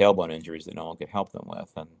had tailbone injuries that no one could help them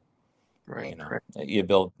with. And, you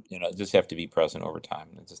build, just have to be present over time.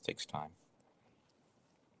 It just takes time.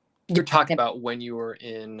 You're talking about when you were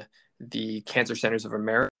in the Cancer Centers of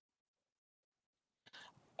America.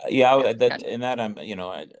 Yeah, I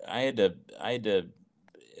had to.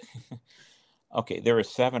 Okay, there were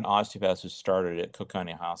 7 osteopaths who started at Cook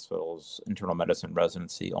County Hospital's internal medicine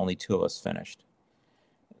residency. Only 2 of us finished.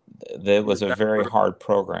 It was a very hard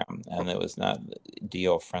program, and it was not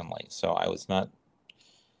DO friendly. So I was not.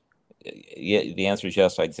 Yeah, the answer is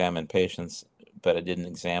yes. I examined patients, but I didn't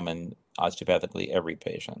examine osteopathically every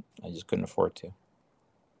patient. I just couldn't afford to.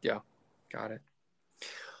 Yeah, got it.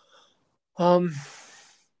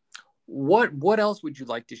 What else would you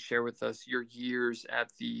like to share with us? Your years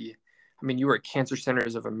at you were at Cancer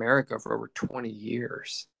Centers of America for over 20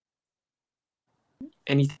 years.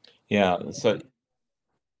 Anything? Yeah.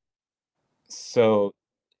 So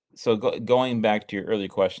going back to your early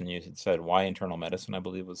question, you had said why internal medicine, I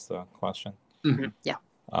believe was the question. Mm-hmm. Yeah.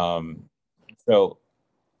 So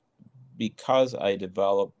because I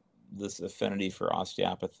developed this affinity for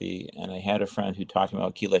osteopathy, and I had a friend who talked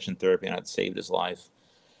about chelation therapy, and it saved his life,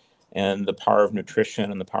 and the power of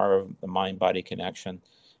nutrition and the power of the mind-body connection.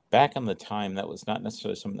 Back in the time, that was not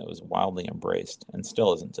necessarily something that was wildly embraced, and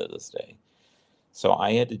still isn't to this day. So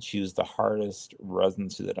I had to choose the hardest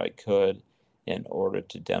residency that I could in order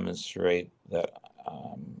to demonstrate that,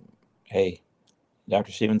 hey,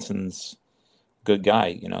 Dr. Stephenson's a good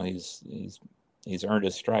guy. He's earned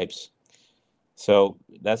his stripes. So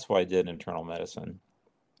that's why I did internal medicine.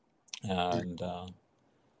 And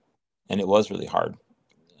and it was really hard.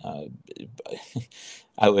 Uh,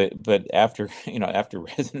 but after after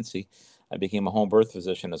residency, I became a home birth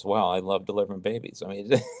physician as well. I love delivering babies. I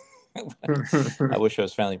mean, I wish I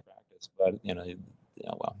was family practice, but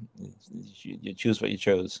well, you choose what you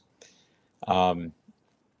chose. Um,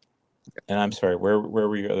 and I'm sorry, where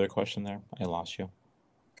were your other question there? I lost you.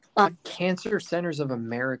 Cancer Centers of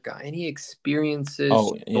America. Any experiences,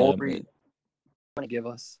 Oh, yeah, stories you want to give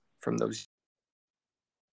us from those?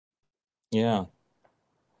 yeah.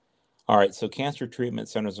 All right. So, Cancer Treatment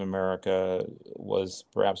Centers of America was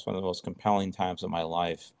perhaps one of the most compelling times of my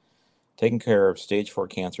life. Taking care of stage 4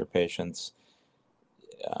 cancer patients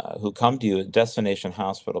who come to you at destination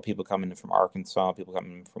hospital. People coming in from Arkansas, people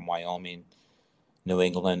coming in from Wyoming, New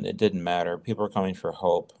England. It didn't matter. People are coming for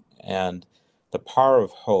hope, and the power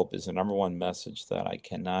of hope is the number one message that I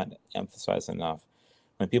cannot emphasize enough.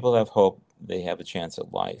 When people have hope, they have a chance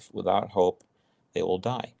at life. Without hope, they will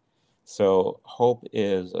die. So hope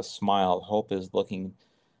is a smile. Hope is looking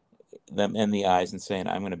them in the eyes and saying,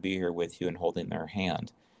 I'm going to be here with you, and holding their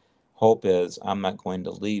hand. Hope is, I'm not going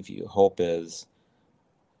to leave you. Hope is,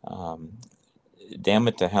 um, damn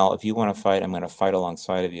it to hell, if you want to fight, I'm going to fight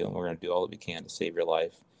alongside of you, and we're going to do all that we can to save your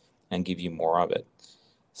life and give you more of it.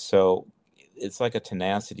 So it's like a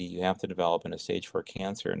tenacity you have to develop in a stage 4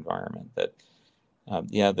 cancer environment that,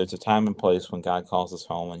 yeah, there's a time and place when God calls us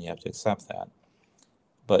home, and you have to accept that.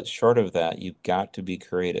 But short of that, you've got to be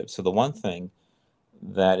creative. So the one thing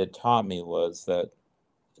that it taught me was that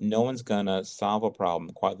no one's going to solve a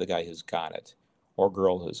problem quite the guy who's got it or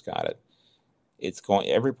girl who's got it.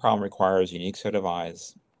 Every problem requires a unique set of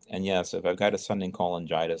eyes. And yes, if I've got ascending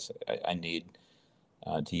cholangitis, I need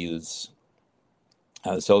to use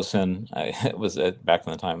Zosyn. It was back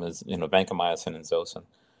in the time as vancomycin and Zosyn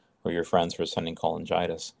were your friends for ascending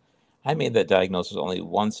cholangitis. I made that diagnosis only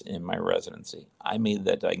once in my residency. I made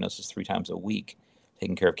that diagnosis 3 times a week,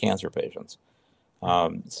 taking care of cancer patients.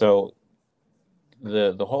 So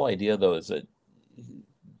the whole idea, though, is that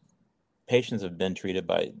patients have been treated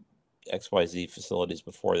by XYZ facilities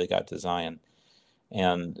before they got to Zion,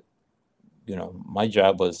 and my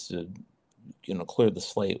job was to clear the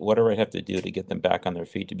slate. Whatever I have to do to get them back on their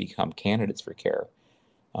feet to become candidates for care,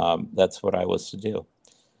 that's what I was to do.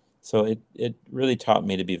 So it really taught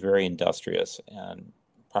me to be very industrious and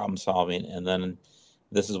problem solving. And then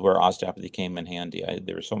this is where osteopathy came in handy.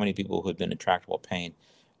 There were so many people who had been in tractable pain,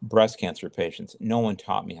 breast cancer patients. No one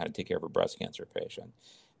taught me how to take care of a breast cancer patient.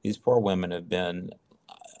 These poor women have been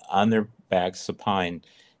on their backs, supine,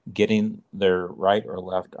 getting their right or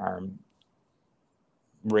left arm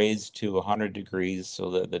raised to 100 degrees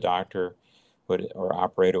so that the doctor or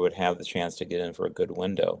operator would have the chance to get in for a good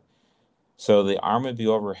window. So the arm would be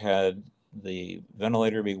overhead, the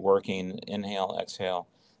ventilator would be working, inhale, exhale.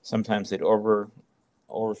 Sometimes they'd overfill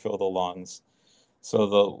the lungs. So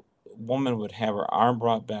the woman would have her arm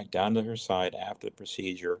brought back down to her side after the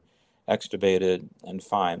procedure, extubated and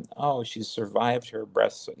fine. Oh, she's survived her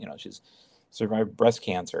she's survived breast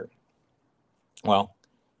cancer. Well,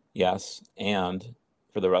 yes, and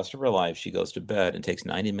for the rest of her life, she goes to bed and takes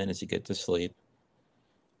 90 minutes to get to sleep.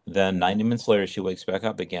 Then 90 minutes later, she wakes back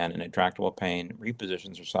up again in intractable pain,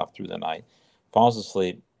 repositions herself through the night, falls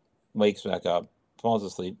asleep, wakes back up, falls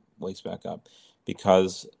asleep, wakes back up,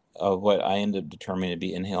 because of what I ended up determining to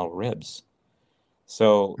be inhaled ribs.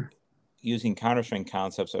 So, using counterstrength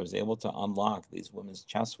concepts, I was able to unlock these women's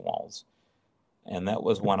chest walls. And that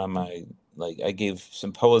was one of my, I gave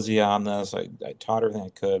symposia on this. I taught everything I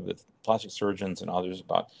could with plastic surgeons and others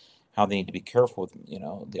about how they need to be careful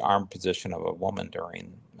with, the arm position of a woman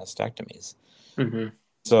during mastectomies. Mm-hmm.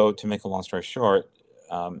 So to make a long story short,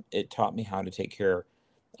 it taught me how to take care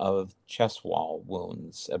of chest wall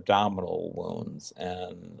wounds, abdominal wounds,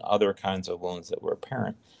 and other kinds of wounds that were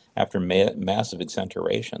apparent after massive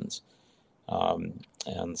exenturations.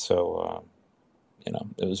 And so,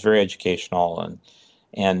 it was very educational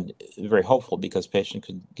and very hopeful because patients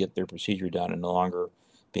could get their procedure done and no longer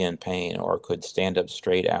be in pain, or could stand up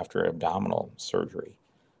straight after abdominal surgery.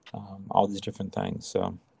 All these different things.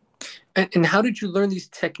 So, And how did you learn these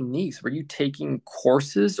techniques? Were you taking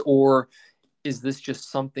courses, or is this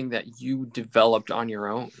just something that you developed on your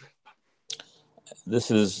own?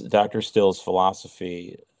 this is Dr. Still's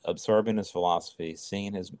philosophy, absorbing his philosophy,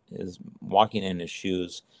 seeing his walking in his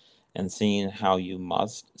shoes, and seeing how you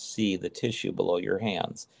must see the tissue below your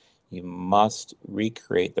hands. You must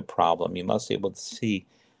recreate the problem. You must be able to see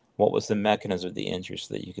what was the mechanism of the injury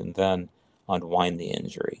so that you can then unwind the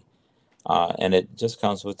injury. And it just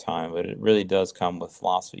comes with time, but it really does come with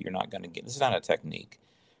philosophy. You're not going to get, this is not a technique.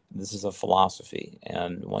 This is a philosophy.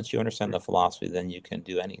 And once you understand the philosophy, then you can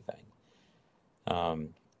do anything. Um,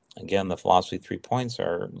 Again, the philosophy 3 points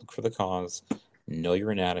are: look for the cause, know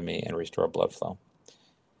your anatomy, and restore blood flow.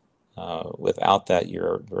 Without that,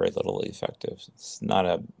 you're very little effective. It's not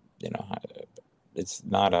a, it's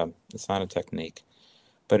not a technique,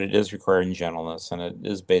 but it is required gentleness, and it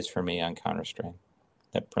is based for me on counter strain.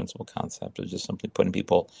 That principal concept is just simply putting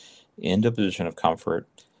people into a position of comfort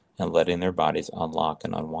and letting their bodies unlock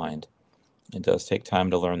and unwind. It does take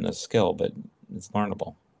time to learn this skill, but it's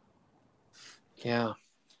learnable. Yeah.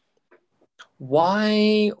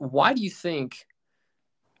 Why do you think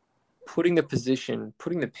putting the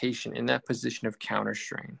patient in that position of counter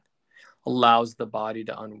strain allows the body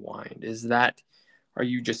to unwind? Are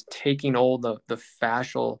you just taking all the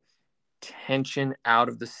fascial tension out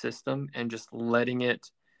of the system and just letting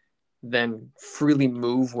it then freely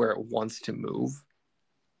move where it wants to move?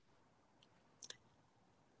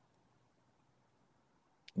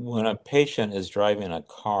 When a patient is driving a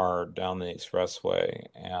car down the expressway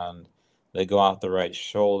and they go out the right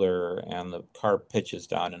shoulder and the car pitches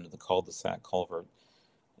down into the cul-de-sac culvert,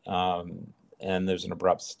 and there's an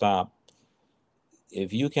abrupt stop,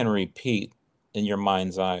 if you can repeat in your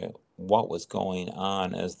mind's eye what was going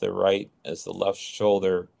on as the left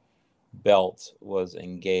shoulder belt was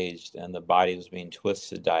engaged and the body was being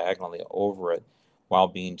twisted diagonally over it while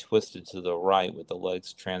being twisted to the right with the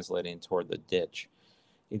legs translating toward the ditch.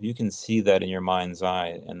 If you can see that in your mind's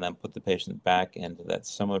eye and then put the patient back into that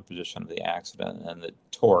similar position of the accident and the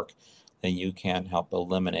torque, then you can help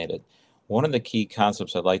eliminate it. One of the key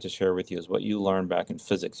concepts I'd like to share with you is what you learned back in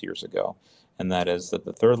physics years ago, and that is that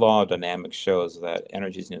the third law of dynamics shows that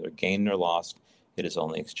energy is neither gained nor lost, it is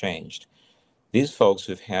only exchanged. These folks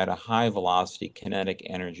who've had a high velocity kinetic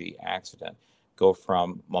energy accident go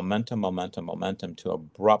from momentum to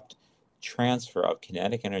abrupt transfer of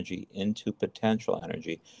kinetic energy into potential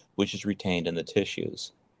energy, which is retained in the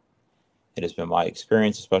tissues. It has been my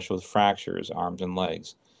experience, especially with fractures, arms and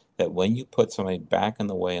legs, that when you put somebody back in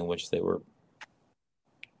the way in which they were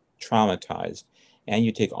traumatized, and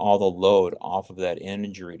you take all the load off of that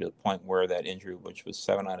injury to the point where that injury, which was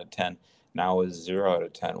 7 out of 10, now is 0 out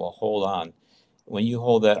of 10. Well, hold on. When you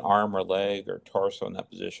hold that arm or leg or torso in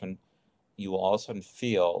that position, you will all of a sudden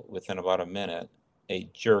feel within about a minute a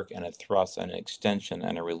jerk and a thrust and an extension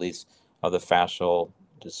and a release of the fascial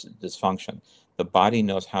dysfunction. The body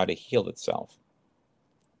knows how to heal itself.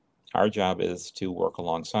 Our job is to work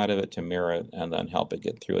alongside of it, to mirror it, and then help it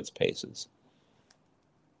get through its paces.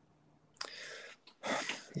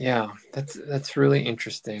 Yeah, that's really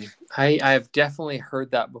interesting. I've definitely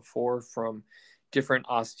heard that before from different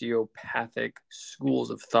osteopathic schools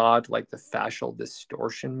of thought, like the fascial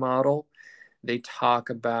distortion model. They talk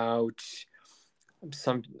about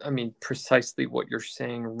precisely what you're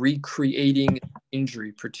saying, recreating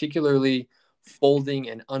injury, particularly folding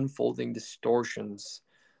and unfolding distortions,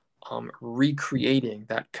 recreating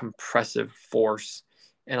that compressive force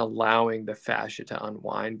and allowing the fascia to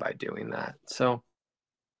unwind by doing that. So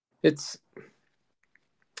it's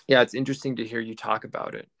interesting to hear you talk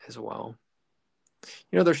about it as well.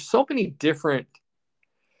 There's so many different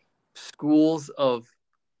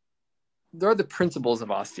there are the principles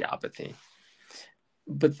of osteopathy,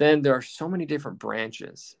 but then there are so many different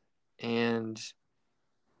branches, and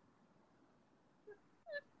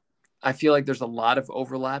I feel like there's a lot of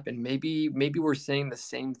overlap, and maybe we're saying the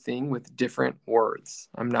same thing with different words.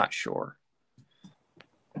 I'm not sure.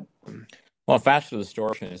 Well, fascial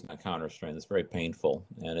distortion is not counter strain. It's very painful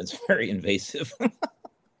and it's very invasive.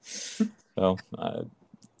 So,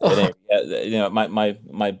 my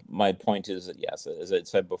point is that yes, as I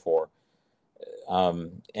said before,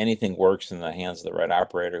 anything works in the hands of the right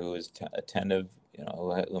operator who is attentive,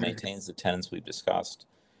 who maintains the tenets we've discussed,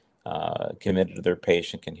 committed to their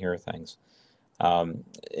patient, can hear things.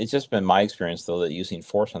 It's just been my experience, though, that using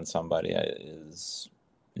force on somebody is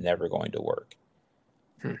never going to work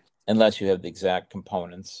unless you have the exact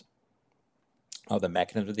components of the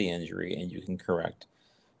mechanism of the injury and you can correct,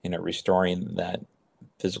 restoring that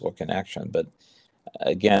physical connection. But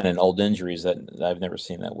again, in old injuries, that I've never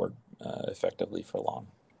seen that work effectively for long.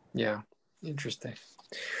 Yeah, interesting.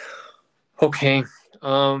 Okay,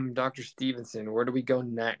 Dr. Stephenson, where do we go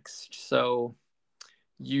next? So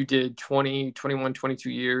you did 20, 21,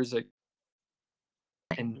 22 years,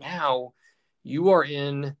 and now you are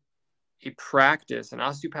in a practice, an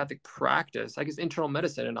osteopathic practice, I guess internal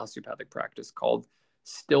medicine and osteopathic practice called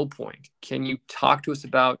Still Point. Can you talk to us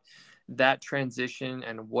about that transition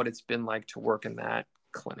and what it's been like to work in that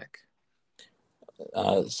clinic?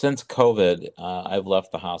 Since COVID, I've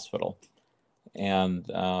left the hospital, and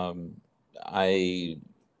I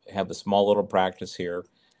have a small little practice here.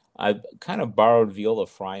 I kind of borrowed Viola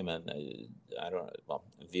Fryman. I don't know. Well,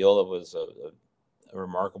 Viola was a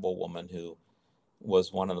remarkable woman who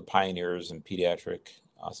was one of the pioneers in pediatric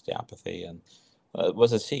osteopathy and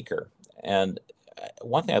was a seeker. And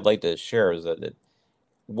one thing I'd like to share is that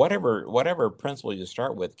whatever principle you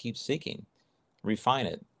start with, keep seeking, refine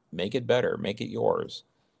it, make it better, make it yours.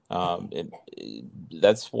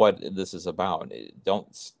 That's what this is about.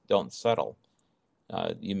 Don't settle.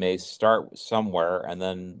 You may start somewhere and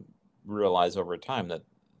then realize over time that,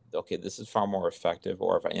 okay, this is far more effective,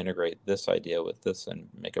 or if I integrate this idea with this and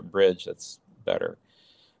make a bridge, that's better.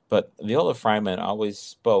 But Viola Fryman always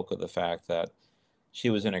spoke of the fact that she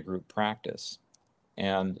was in a group practice.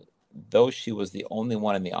 And though she was the only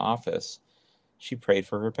one in the office, she prayed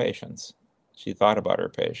for her patients. She thought about her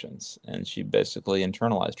patients, and she basically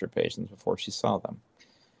internalized her patients before she saw them.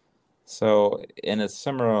 So in a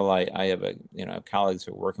similar light, I have colleagues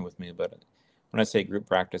who are working with me, but when I say group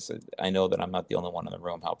practice, I know that I'm not the only one in the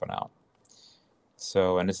room helping out.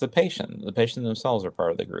 So, and it's the patient. The patient themselves are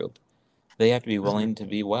part of the group. They have to be willing to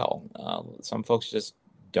be well. Some folks just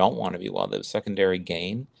don't want to be well. The secondary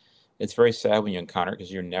gain, it's very sad when you encounter it,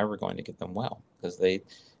 because you're never going to get them well because they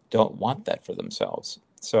don't want that for themselves.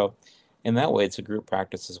 So in that way, it's a group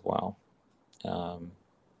practice as well.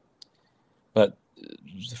 But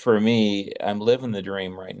for me, I'm living the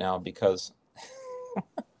dream right now because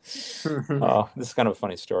this is kind of a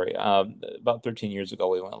funny story. About 13 years ago,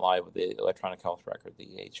 we went live with the electronic health record, the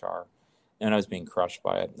EHR, and I was being crushed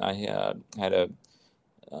by it. I had a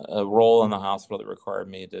role in the hospital that required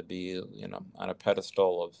me to be, on a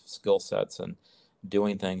pedestal of skill sets and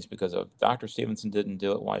doing things, because if Dr. Stephenson didn't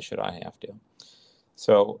do it, why should I have to?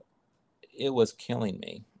 So it was killing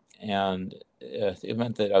me. And it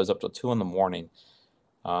meant that I was up till 2 a.m,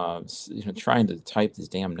 trying to type these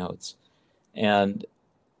damn notes. And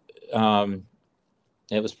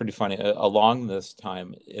it was pretty funny. Along this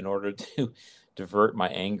time, in order to divert my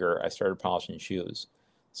anger, I started polishing shoes.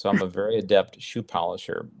 So I'm a very adept shoe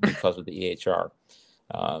polisher because of the EHR.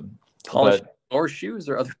 Polish But your shoes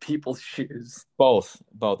or other people's shoes? both.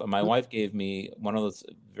 My wife gave me one of those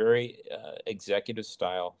very executive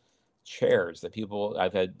style chairs that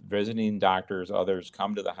I've had visiting doctors, others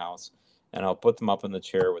come to the house, and I'll put them up in the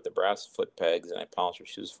chair with the brass foot pegs, and I polish their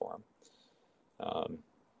shoes for them.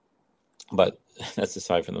 But that's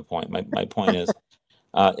aside from the point. My point is,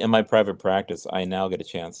 in my private practice, I now get a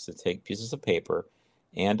chance to take pieces of paper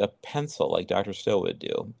and a pencil, like Dr. Still would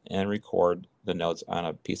do, and record the notes on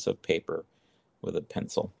a piece of paper with a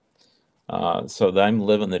pencil. So that I'm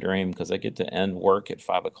living the dream, because I get to end work at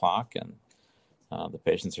 5 o'clock, and the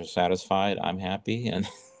patients are satisfied. I'm happy, and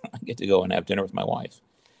I get to go and have dinner with my wife.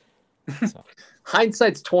 So.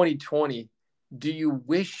 Hindsight's 2020. Do you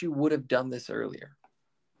wish you would have done this earlier?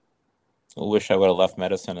 I wish I would have left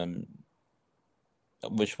medicine, and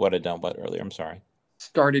wish what I'd done what earlier. I'm sorry.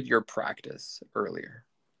 Started your practice earlier.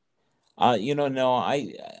 No,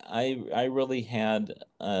 I really had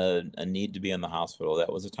a need to be in the hospital.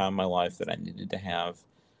 That was a time in my life that I needed to have.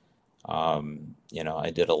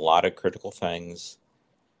 I did a lot of critical things,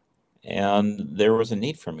 and there was a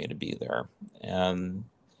need for me to be there. And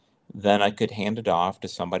then I could hand it off to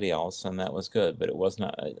somebody else, and that was good. But it was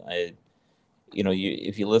not,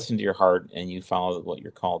 if you listen to your heart and you follow what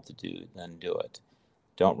you're called to do, then do it.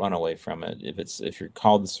 Don't run away from it. If you're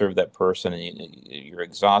called to serve that person and you're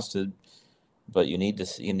exhausted, but you need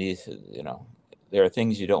to, there are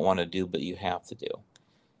things you don't want to do, but you have to do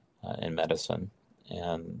in medicine.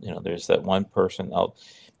 And, there's that one person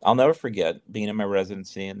I'll never forget being in my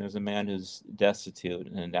residency, and there's a man who's destitute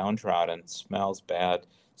and downtrodden, smells bad,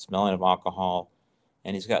 smelling of alcohol,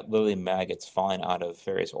 and he's got literally maggots falling out of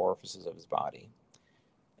various orifices of his body.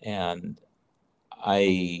 And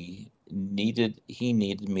he needed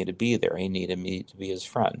me to be there. He needed me to be his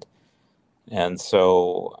friend. And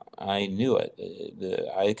so I knew it.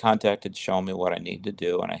 I contacted Show Me what I need to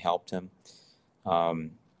do, and I helped him.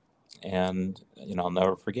 And, I'll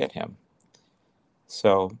never forget him.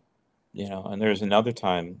 So, and there's another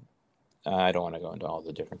time, I don't want to go into all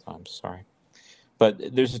the different times, sorry.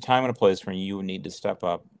 But there's a time and a place when you need to step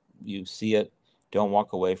up. You see it, don't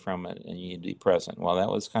walk away from it, and you need to be present. Well, that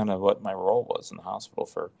was kind of what my role was in the hospital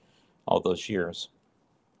for all those years.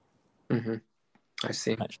 Mm-hmm. I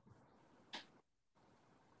see.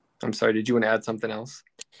 I'm sorry, did you want to add something else?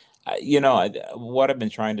 What I've been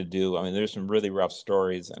trying to do, there's some really rough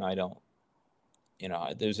stories, and I don't,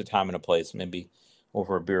 there's a time and a place. Maybe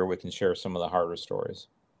over a beer we can share some of the harder stories.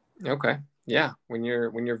 Okay. Yeah, when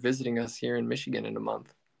you're visiting us here in Michigan in a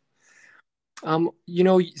month.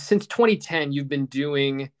 Since 2010, you've been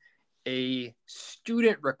doing a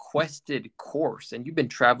student requested course, and you've been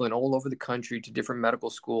traveling all over the country to different medical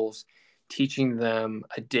schools, teaching them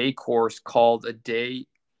a day course called A Day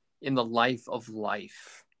in the Life of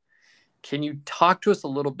Life. Can you talk to us a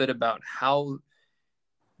little bit about how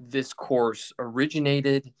this course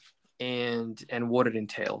originated and what it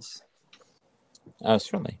entails?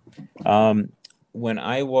 Certainly. When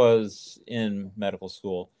I was in medical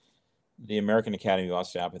school, the American Academy of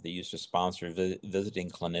Osteopathy used to sponsor visiting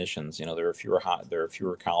clinicians. There were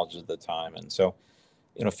fewer colleges at the time, and so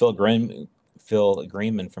Phil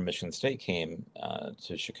Greenman from Michigan State came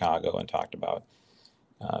to Chicago and talked about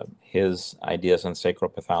his ideas on sacral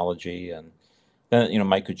pathology, and then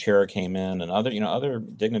Mike Kuchera came in, and other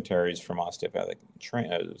dignitaries from osteopathic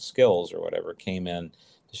skills or whatever came in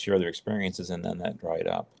to share their experiences, and then that dried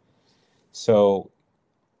up. So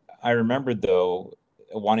I remembered, though,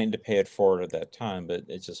 wanting to pay it forward at that time, but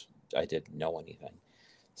I didn't know anything.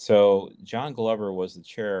 So John Glover was the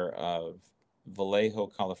chair of Vallejo,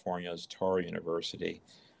 California's Toro University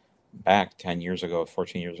back 10 years ago,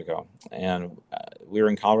 14 years ago. And we were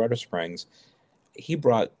in Colorado Springs. He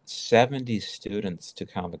brought 70 students to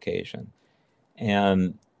convocation.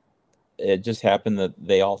 And it just happened that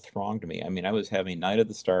they all thronged me. I mean, I was having Night of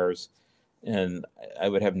the Stars, and I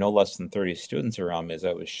would have no less than 30 students around me as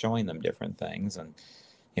I was showing them different things. And,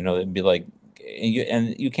 it'd be like,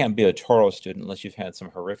 and you can't be a Toro student unless you've had some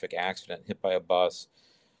horrific accident, hit by a bus,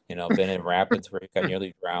 been in rapids where you got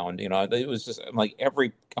nearly drowned. It was just, I'm like,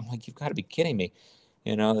 you've got to be kidding me.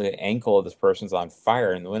 The ankle of this person's on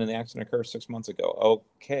fire, and when the accident occurred 6 months ago.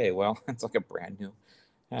 Okay, well, it's like a brand new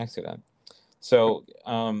accident. So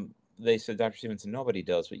they said, Dr. Stephenson, nobody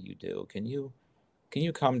does what you do. Can you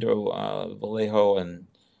come to Vallejo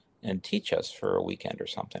and teach us for a weekend or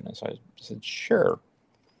something? And so I said, sure.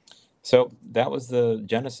 So that was the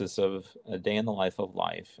genesis of A Day in the Life of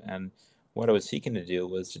Life. And what I was seeking to do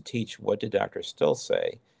was to teach what did Dr. Still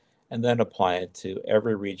say, and then apply it to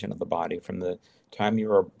every region of the body, from the time you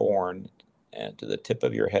were born and to the tip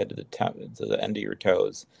of your head to the end of your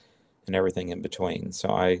toes, and everything in between. So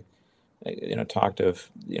I talked of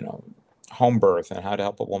home birth and how to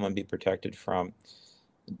help a woman be protected from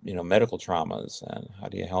medical traumas, and how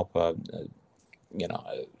do you help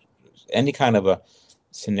any kind of a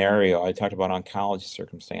scenario. I talked about oncology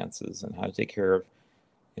circumstances and how to take care of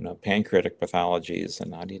pancreatic pathologies,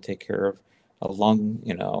 and how do you take care of a lung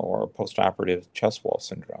or a postoperative chest wall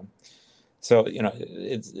syndrome. So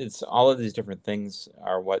it's all of these different things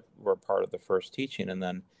are what were part of the first teaching. And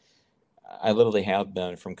then I literally have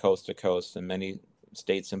been from coast to coast and many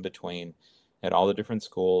states in between at all the different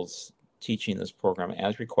schools teaching this program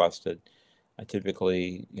as requested. I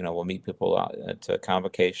typically, will meet people at a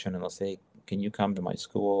convocation, and they'll say, "Can you come to my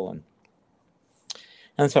school?"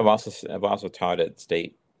 And so I've also taught at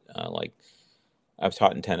state, like I've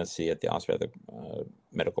taught in Tennessee at the Osteopathic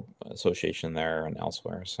Medical Association there and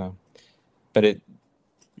elsewhere. So, but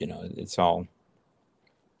it's all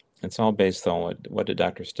based on what did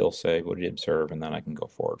Dr. Still say, what did he observe, and then I can go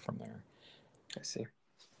forward from there. I see.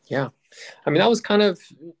 Yeah. I mean, that was kind of,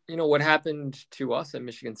 what happened to us at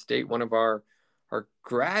Michigan State. One of our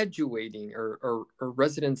graduating or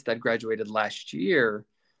residents that graduated last year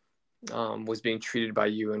was being treated by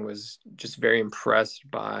you, and was just very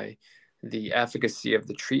impressed by the efficacy of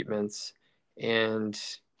the treatments. And,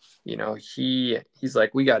 he's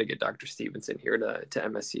like, we got to get Dr. Stephenson here to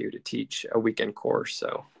MSU to teach a weekend course.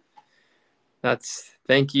 So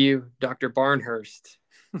thank you, Dr. Barnhurst.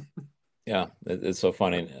 Yeah, it's so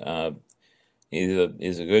funny.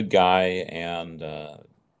 He's a good guy, and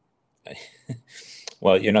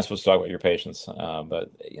well, you're not supposed to talk about your patients,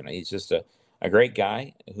 but he's just a great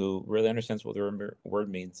guy who really understands what the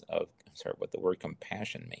word means what the word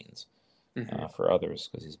compassion means for others,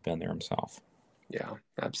 because he's been there himself. Yeah,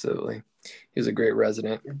 absolutely. He's a great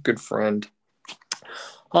resident, good friend.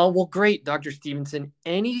 Well, great, Dr. Stephenson.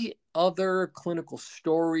 Any other clinical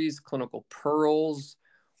stories, clinical pearls,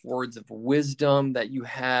 words of wisdom that you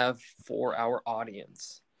have for our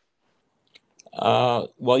audience? Well,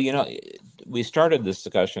 we started this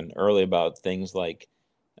discussion early about things like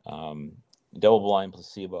double-blind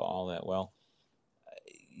placebo, all that. Well,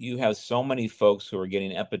 you have so many folks who are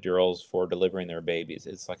getting epidurals for delivering their babies.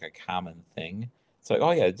 It's like a common thing. It's like,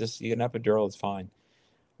 oh yeah, just you get an epidural, it's fine.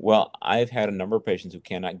 Well, I've had a number of patients who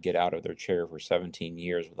cannot get out of their chair for 17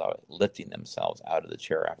 years without lifting themselves out of the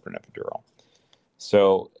chair after an epidural.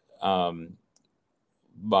 So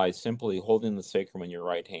by simply holding the sacrum in your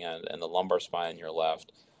right hand and the lumbar spine in your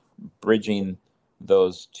left, bridging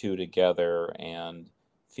those two together and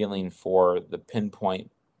feeling for the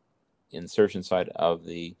pinpoint insertion side of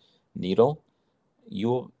the needle,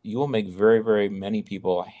 you will make very, very many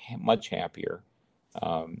people much happier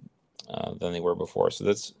than they were before. So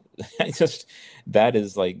that's that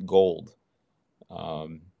is like gold.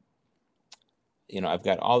 Um, I've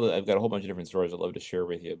got a whole bunch of different stories I'd love to share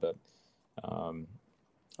with you, but um,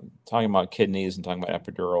 talking about kidneys and talking about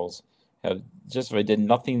epidurals, have just if I did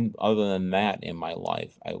nothing other than that in my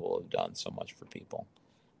life, I will have done so much for people.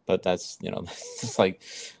 But that's that's just like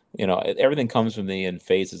everything comes from me in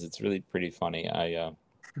phases. It's really pretty funny.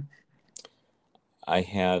 I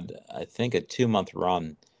had, I think, a 2 month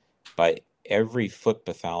run by every foot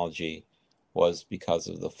pathology was because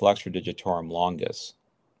of the flexor digitorum longus.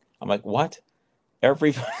 I'm like, what?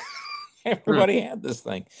 Every Hmm. everybody had this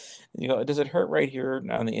thing. Does it hurt right here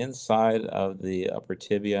on the inside of the upper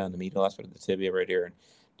tibia and the medial aspect of the tibia right here? And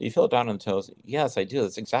do you feel it down on the toes? Yes, I do.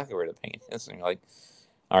 That's exactly where the pain is. And you're like,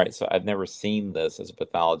 all right, so I've never seen this as a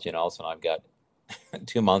pathology, and also I've got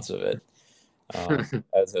 2 months of it.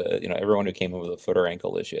 As everyone who came in with a foot or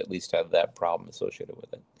ankle issue at least had that problem associated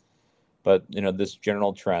with it. But this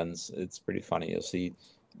general trends, it's pretty funny. You'll see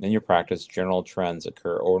in your practice general trends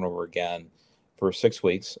occur over and over again for 6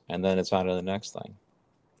 weeks, and then it's on to the next thing.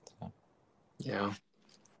 So. Yeah.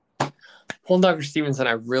 Well, Dr. Stephenson,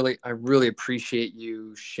 I really appreciate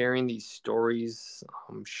you sharing these stories,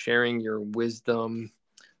 sharing your wisdom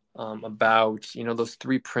about those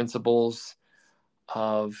three principles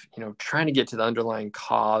of trying to get to the underlying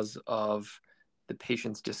cause of the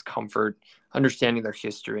patient's discomfort, understanding their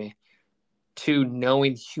history, to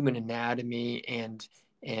knowing human anatomy and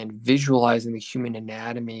visualizing the human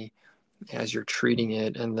anatomy as you're treating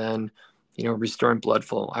it, and then restoring blood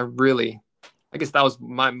flow. I guess that was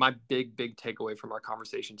my big takeaway from our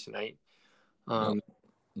conversation tonight. Well, um,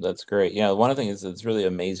 that's great. Yeah, one of the things that's really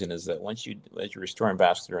amazing is that as you're restoring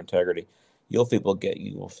vascular integrity, you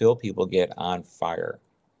will feel people get on fire.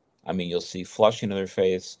 I mean, you'll see flushing of their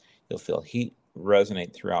face. You'll feel heat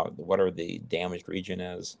resonate throughout whatever the damaged region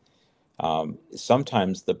is.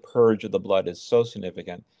 Sometimes the purge of the blood is so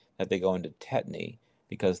significant that they go into tetany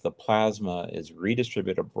because the plasma is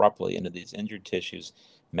redistributed abruptly into these injured tissues.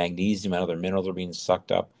 Magnesium and other minerals are being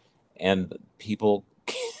sucked up, and people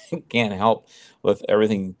can't help with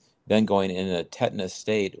everything then going in a tetanus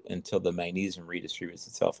state until the magnesium redistributes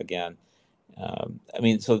itself again.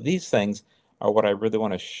 So these things are what I really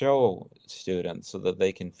want to show students so that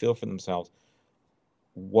they can feel for themselves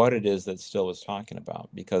what it is that Still was talking about,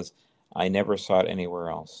 because I never saw it anywhere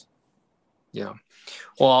else. yeah.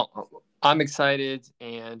 Well, I'm excited,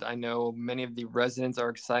 and I know many of the residents are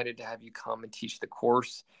excited to have you come and teach the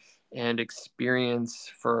course and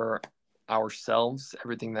experience for ourselves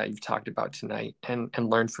everything that you've talked about tonight, and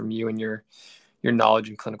learn from you and your knowledge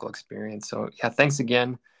and clinical experience. So yeah, thanks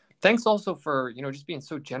again. Thanks also for just being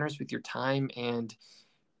so generous with your time and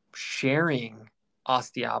sharing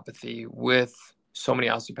osteopathy with so many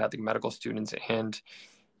osteopathic medical students, and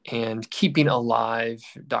keeping alive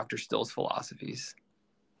Dr. Still's philosophies.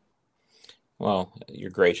 Well,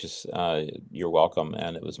 you're gracious. You're welcome.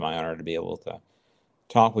 And it was my honor to be able to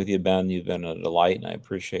talk with you, Ben. You've been a delight, and I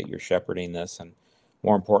appreciate your shepherding this. And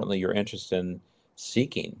more importantly, your interest in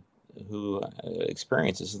seeking who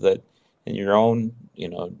experiences that in your own,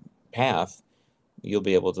 path, you'll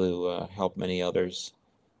be able to help many others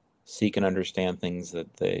seek and understand things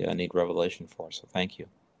that they need revelation for. So thank you.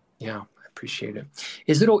 Yeah, I appreciate it.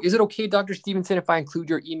 Is it okay, Dr. Stevenson, if I include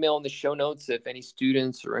your email in the show notes if any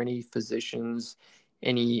students or any physicians,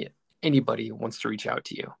 anybody wants to reach out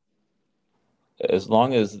to you? As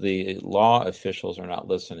long as the law officials are not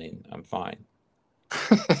listening, I'm fine.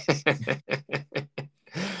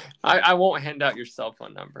 I won't hand out your cell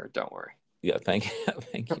phone number. Don't worry. Yeah, thank you.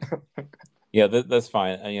 Thank you. Yeah, that's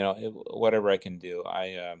fine. Whatever I can do.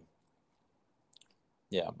 I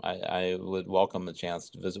would welcome the chance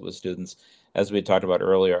to visit with students. As we talked about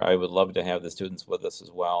earlier, I would love to have the students with us as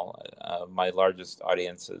well. My largest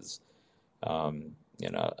audience is,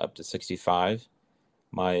 up to 65.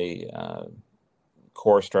 My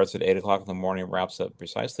course starts at 8 o'clock in the morning, wraps up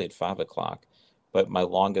precisely at 5 o'clock. But my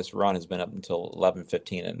longest run has been up until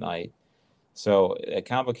 11:15 at night. So at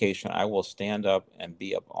Convocation, I will stand up and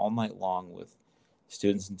be up all night long with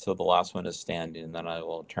students until the last one is standing, and then I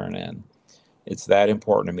will turn in. It's that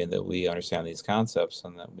important to me that we understand these concepts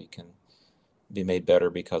and that we can be made better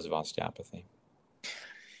because of osteopathy.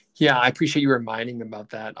 Yeah, I appreciate you reminding me about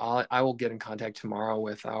that. I will get in contact tomorrow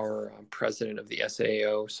with our president of the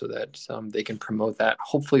SAO so that they can promote that.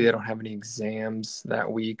 Hopefully, they don't have any exams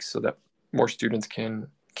that week, so that more students can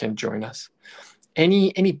join us.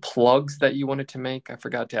 Any plugs that you wanted to make? I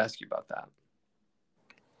forgot to ask you about that.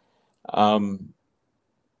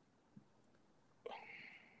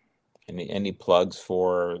 Any plugs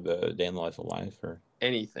for the Day in the Life of Life or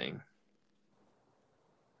anything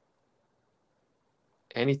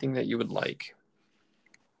that you would like?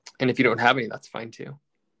 And if you don't have any, that's fine too.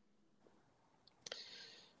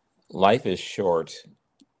 Life is short,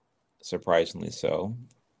 surprisingly so.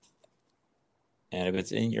 And if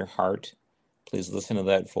it's in your heart, please listen to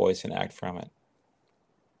that voice and act from it.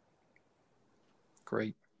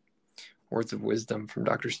 Great. Words of wisdom from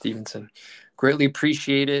Dr. Stephenson. Greatly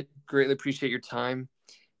appreciate it. Greatly appreciate your time,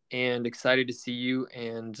 and excited to see you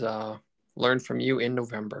and learn from you in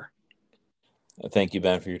November. Thank you,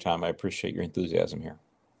 Ben, for your time. I appreciate your enthusiasm here.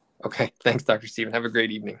 Okay. Thanks, Dr. Stephen. Have a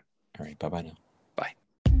great evening. All right. Bye-bye now. Bye.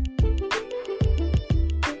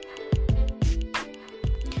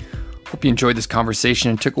 Hope you enjoyed this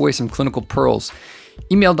conversation and took away some clinical pearls.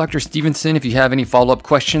 Email Dr. Stephenson if you have any follow-up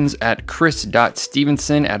questions at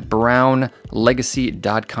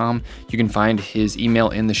chris.stephenson@brownlegacy.com. You can find his email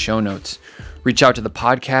in the show notes. Reach out to the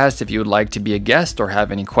podcast if you would like to be a guest or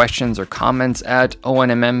have any questions or comments at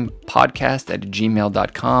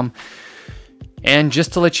onmmpodcast@gmail.com. And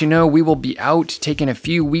just to let you know, we will be out taking a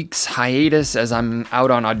few weeks hiatus as I'm out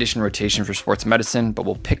on audition rotation for sports medicine, but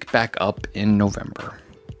we'll pick back up in November.